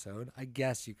this episode. I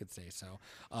guess you could say so.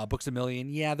 Books A Million.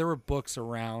 Yeah, there were books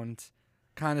around.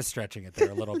 Kind of stretching it there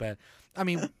a little bit. I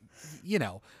mean,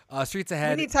 Streets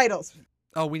Ahead. We need titles.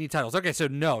 Oh, we need titles. Okay, so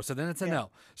no. So then it's a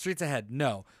no. Streets Ahead,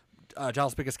 no.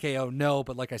 Giles' biggest KO, no.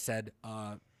 But like I said,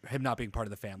 him not being part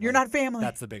of the family. You're not family.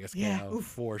 That's the biggest KO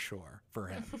for sure for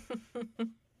him.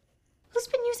 Who's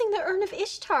been using the Urn of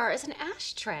Ishtar as an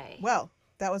ashtray? Well,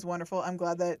 that was wonderful. I'm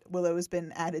glad that Willow has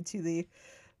been added to the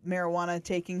marijuana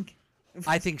taking.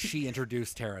 I think she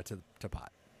introduced Tara to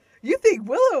pot. You think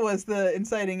Willow was the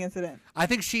inciting incident? I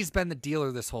think she's been the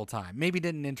dealer this whole time. Maybe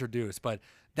didn't introduce, but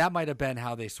that might have been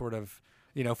how they sort of,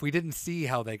 if we didn't see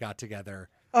how they got together.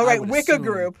 Oh, right. Wicca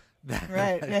group.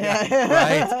 Right.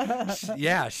 Right.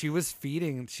 Yeah, she was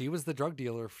the drug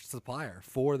dealer supplier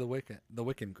for the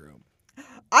Wiccan group.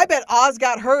 I bet Oz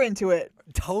got her into it.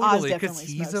 Totally, because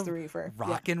he's a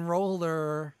rock and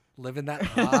roller, living that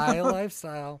high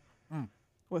lifestyle.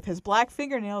 With his black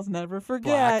fingernails, never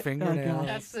forget. Black fingernails.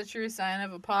 That's the true sign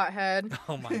of a pothead.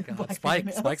 Oh my God,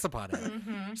 Spike's a pothead.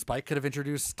 Mm-hmm. Spike could have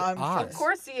introduced Oz. Sure. Of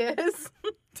course he is.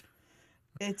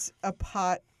 It's a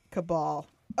pot cabal.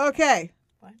 Okay.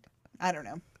 What? I don't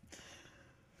know.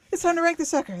 It's time to rank the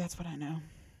sucker. That's what I know.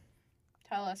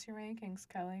 Tell us your rankings,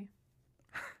 Kelly.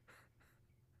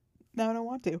 No, I don't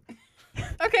want to.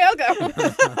 Okay, I'll go.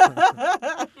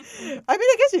 I mean,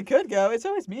 I guess you could go. It's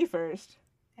always me first.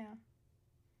 Yeah.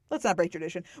 Let's not break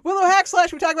tradition. Willow hack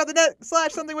 / we talk about the net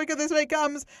 / something wicked this way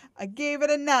comes. I gave it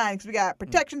a 9 because we got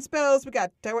protection spells, we got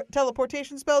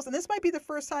teleportation spells, and this might be the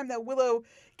first time that Willow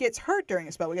gets hurt during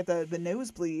a spell. We get the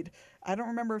nosebleed. I don't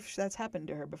remember if that's happened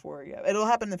to her before yet. It'll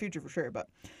happen in the future for sure. But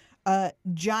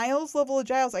Giles, level of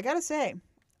Giles, I gotta say,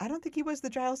 I don't think he was the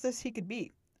Giles he could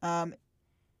beat.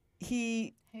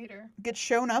 He gets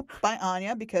shown up by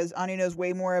Anya because Anya knows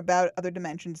way more about other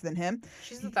dimensions than him.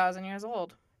 She's 1,000 years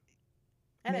old.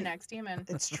 And an ex-demon.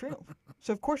 It's true.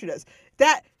 So of course she does.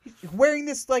 That he's wearing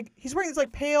this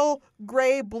pale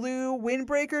gray blue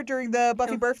windbreaker during the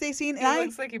Buffy birthday scene. It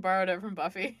looks like he borrowed it from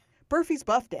Buffy. Buffy's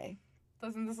buff day.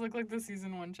 Doesn't this look like the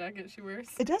season 1 jacket she wears?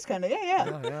 It does kind of,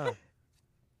 yeah.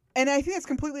 And I think it's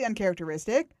completely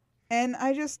uncharacteristic. And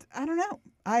I don't know.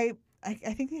 I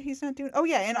think that he's not doing. Oh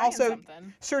yeah, and also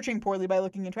searching poorly by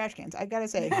looking in trash cans. I gotta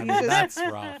say, that's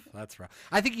rough. That's rough.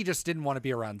 I think he just didn't want to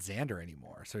be around Xander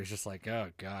anymore, so he's just like, oh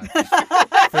God,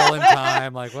 fill in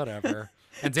time, like whatever.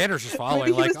 And Xander's just following,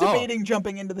 Maybe he was debating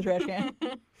jumping into the trash can.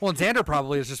 Well, and Xander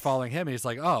probably is just following him, and he's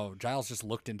like, oh, Giles just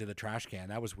looked into the trash can.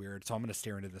 That was weird, so I'm gonna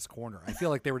stare into this corner. I feel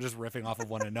like they were just riffing off of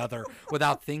one another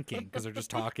without thinking because they're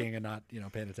just talking and not,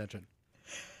 paying attention.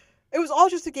 It was all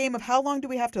just a game of how long do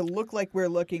we have to look like we're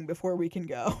looking before we can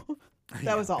go.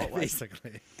 That was all it was.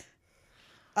 Basically.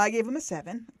 I gave him a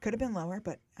 7. Could have been lower,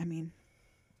 but I mean,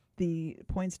 the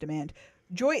points demand.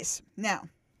 Joyce, now,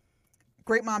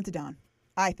 great mom to Dawn,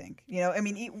 I think.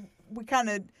 We kind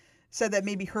of said that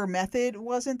maybe her method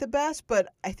wasn't the best,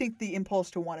 but I think the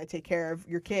impulse to want to take care of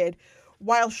your kid,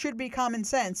 while should be common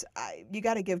sense, you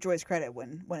got to give Joyce credit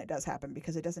when it does happen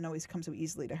because it doesn't always come so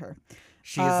easily to her.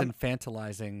 She is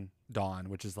infantilizing Dawn,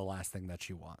 which is the last thing that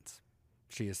she wants.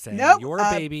 She is saying, you're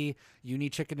a baby, you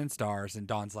need chicken and stars. And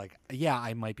Dawn's like, yeah,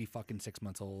 I might be fucking 6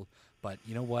 months old, but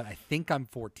you know what? I think I'm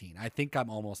 14. I think I'm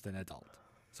almost an adult.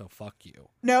 So fuck you.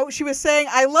 No, she was saying,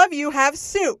 I love you, have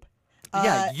soup.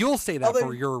 Yeah, you'll say that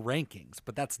for your rankings,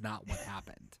 but that's not what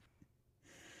happened.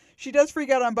 She does freak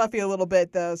out on Buffy a little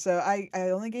bit, though, so I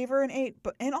only gave her an 8.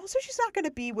 And also, she's not going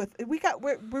to be with.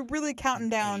 We're really counting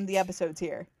down the episodes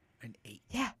here. An 8.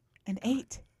 Yeah, an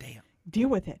 8. Damn. Deal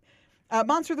with it.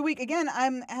 Monster of the Week again.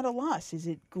 I'm at a loss. Is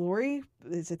it Glory?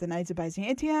 Is it the Knights of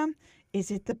Byzantium? Is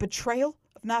it the betrayal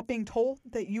of not being told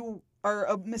that you are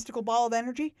a mystical ball of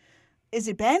energy? Is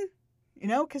it Ben?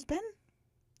 Because Ben.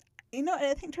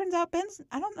 I think turns out Ben's.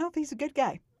 I don't know if he's a good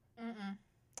guy. Mm-mm.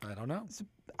 I don't know.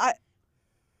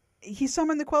 He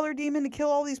summoned the Queller Demon to kill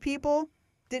all these people.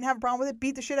 Didn't have a problem with it.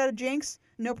 Beat the shit out of Jinx.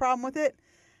 No problem with it.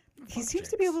 he seems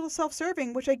to be a little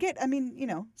self-serving, which I get. I mean, you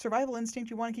know, survival instinct,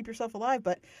 you want to keep yourself alive,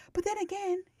 but then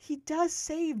again, he does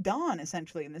save Dawn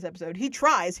essentially in this episode. He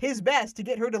tries his best to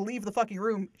get her to leave the fucking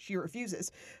room. She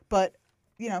refuses. But,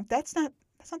 you know, that's not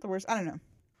the worst. I don't know.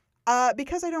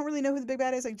 Because I don't really know who the big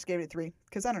bad is, I just gave it a 3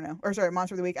 cuz I don't know. Or sorry,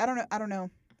 Monster of the Week. I don't know.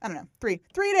 3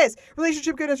 it is.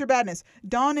 Relationship goodness or badness.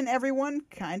 Dawn and everyone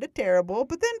kind of terrible,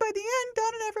 but then by the end,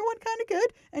 Dawn and everyone kind of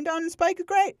good, and Dawn and Spike are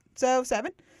great. So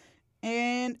 7.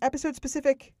 And episode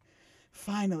specific.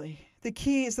 Finally, the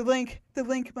key is the link. The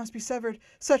link must be severed.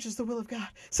 Such is the will of God.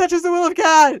 Such is the will of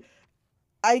God.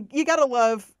 You gotta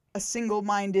love a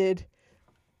single-minded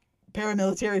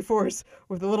paramilitary force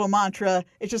with a little mantra.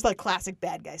 It's just like classic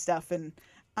bad guy stuff, and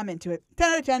I'm into it.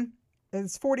 10 out of 10.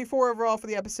 It's 44 overall for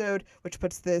the episode, which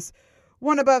puts this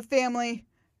 1 above family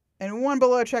and 1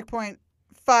 below checkpoint.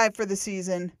 5 for the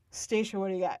season. Stacia, what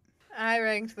do you got? I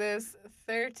ranked this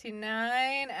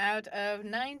 39 out of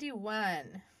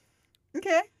 91.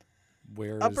 Okay.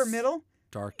 Where Upper is middle?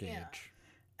 Dark Age?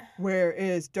 Where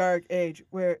is Dark Age?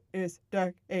 Where is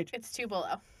Dark Age? It's 2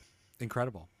 below.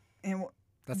 Incredible. And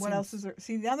That what else is there?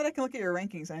 See, now that I can look at your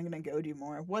rankings, I'm going to goad you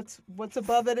more. What's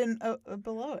above it and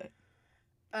below it?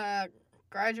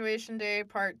 Graduation Day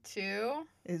Part 2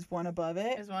 is 1 above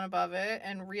it.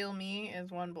 And Real Me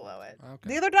is 1 below it. Okay.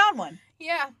 The other Dawn one.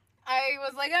 Yeah. I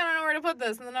was like, I don't know where to put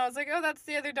this. And then I was like, oh, that's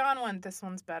the other Dawn one. This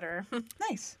one's better.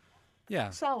 Nice.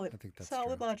 Yeah. Solid. I think that's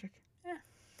solid true. logic. Yeah.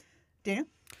 Daniel?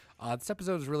 This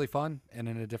episode was really fun, and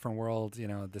in a different world, you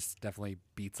know, this definitely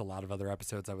beats a lot of other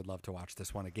episodes. I would love to watch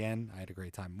this one again. I had a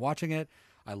great time watching it.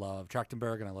 I love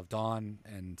Trachtenberg, and I love Dawn,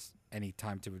 and any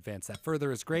time to advance that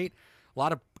further is great. A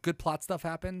lot of good plot stuff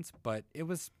happens, but it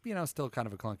was, you know, still kind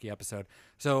of a clunky episode.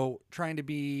 So trying to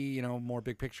be, you know, more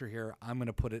big picture here, I'm going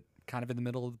to put it kind of in the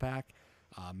middle of the pack,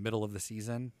 middle of the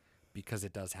season, because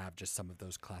it does have just some of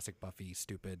those classic Buffy,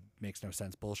 stupid, makes no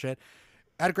sense bullshit.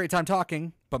 I had a great time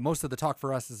talking, but most of the talk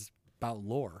for us is about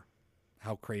lore,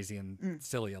 how crazy and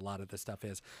silly a lot of this stuff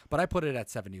is. But I put it at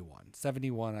 71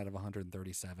 out of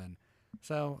 137.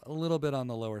 So a little bit on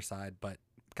the lower side, but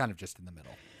kind of just in the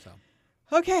middle. So.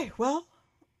 Okay, well,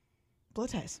 blow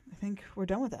ties. I think we're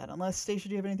done with that. Unless, Stacia,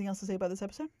 do you have anything else to say about this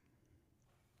episode?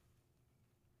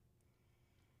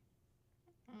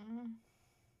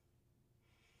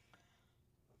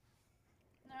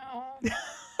 No.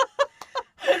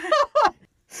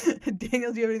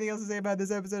 Daniel, do you have anything else to say about this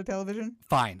episode of television?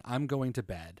 Fine, I'm going to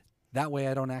bed. That way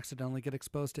I don't accidentally get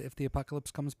exposed to If the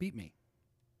Apocalypse Comes Beat Me.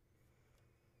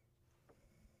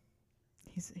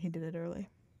 He did it early.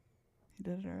 He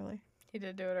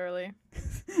did do it early.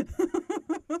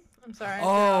 I'm sorry.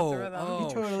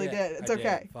 He totally shit. did. It's I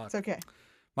okay. did. Fuck. It's okay.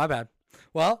 My bad.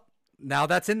 Well, now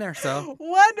that's in there, so.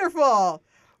 Wonderful.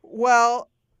 Well,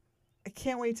 I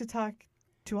can't wait to talk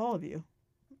to all of you,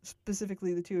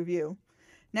 specifically the 2 of you,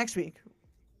 next week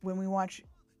when we watch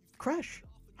Crush.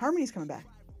 Harmony's coming back.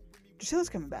 Drusilla's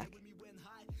coming back.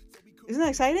 Isn't that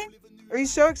exciting? Are you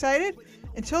so excited?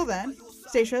 Until then,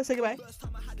 Stacia, say goodbye.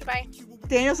 Goodbye.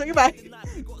 Daniel, say goodbye.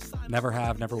 Never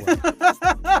have, never will.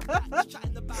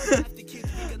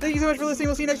 Thank you so much for listening.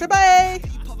 We'll see you next time. Bye.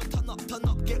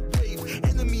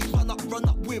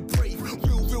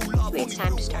 It's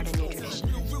time to start a new tradition.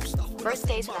 First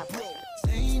days without boyfriends.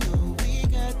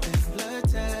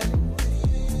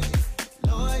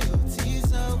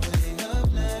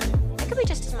 That could be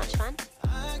just as much fun.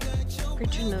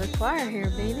 Preaching to the choir here,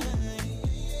 baby.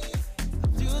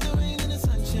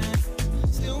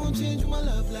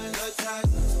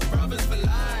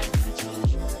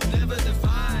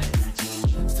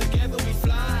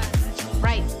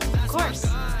 Right, of course.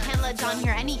 Can't let Dawn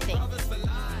hear anything.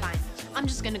 Fine. I'm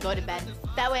just gonna go to bed.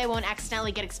 That way I won't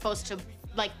accidentally get exposed to,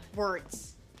 like,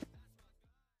 words.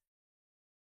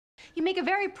 You make a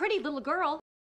very pretty little girl.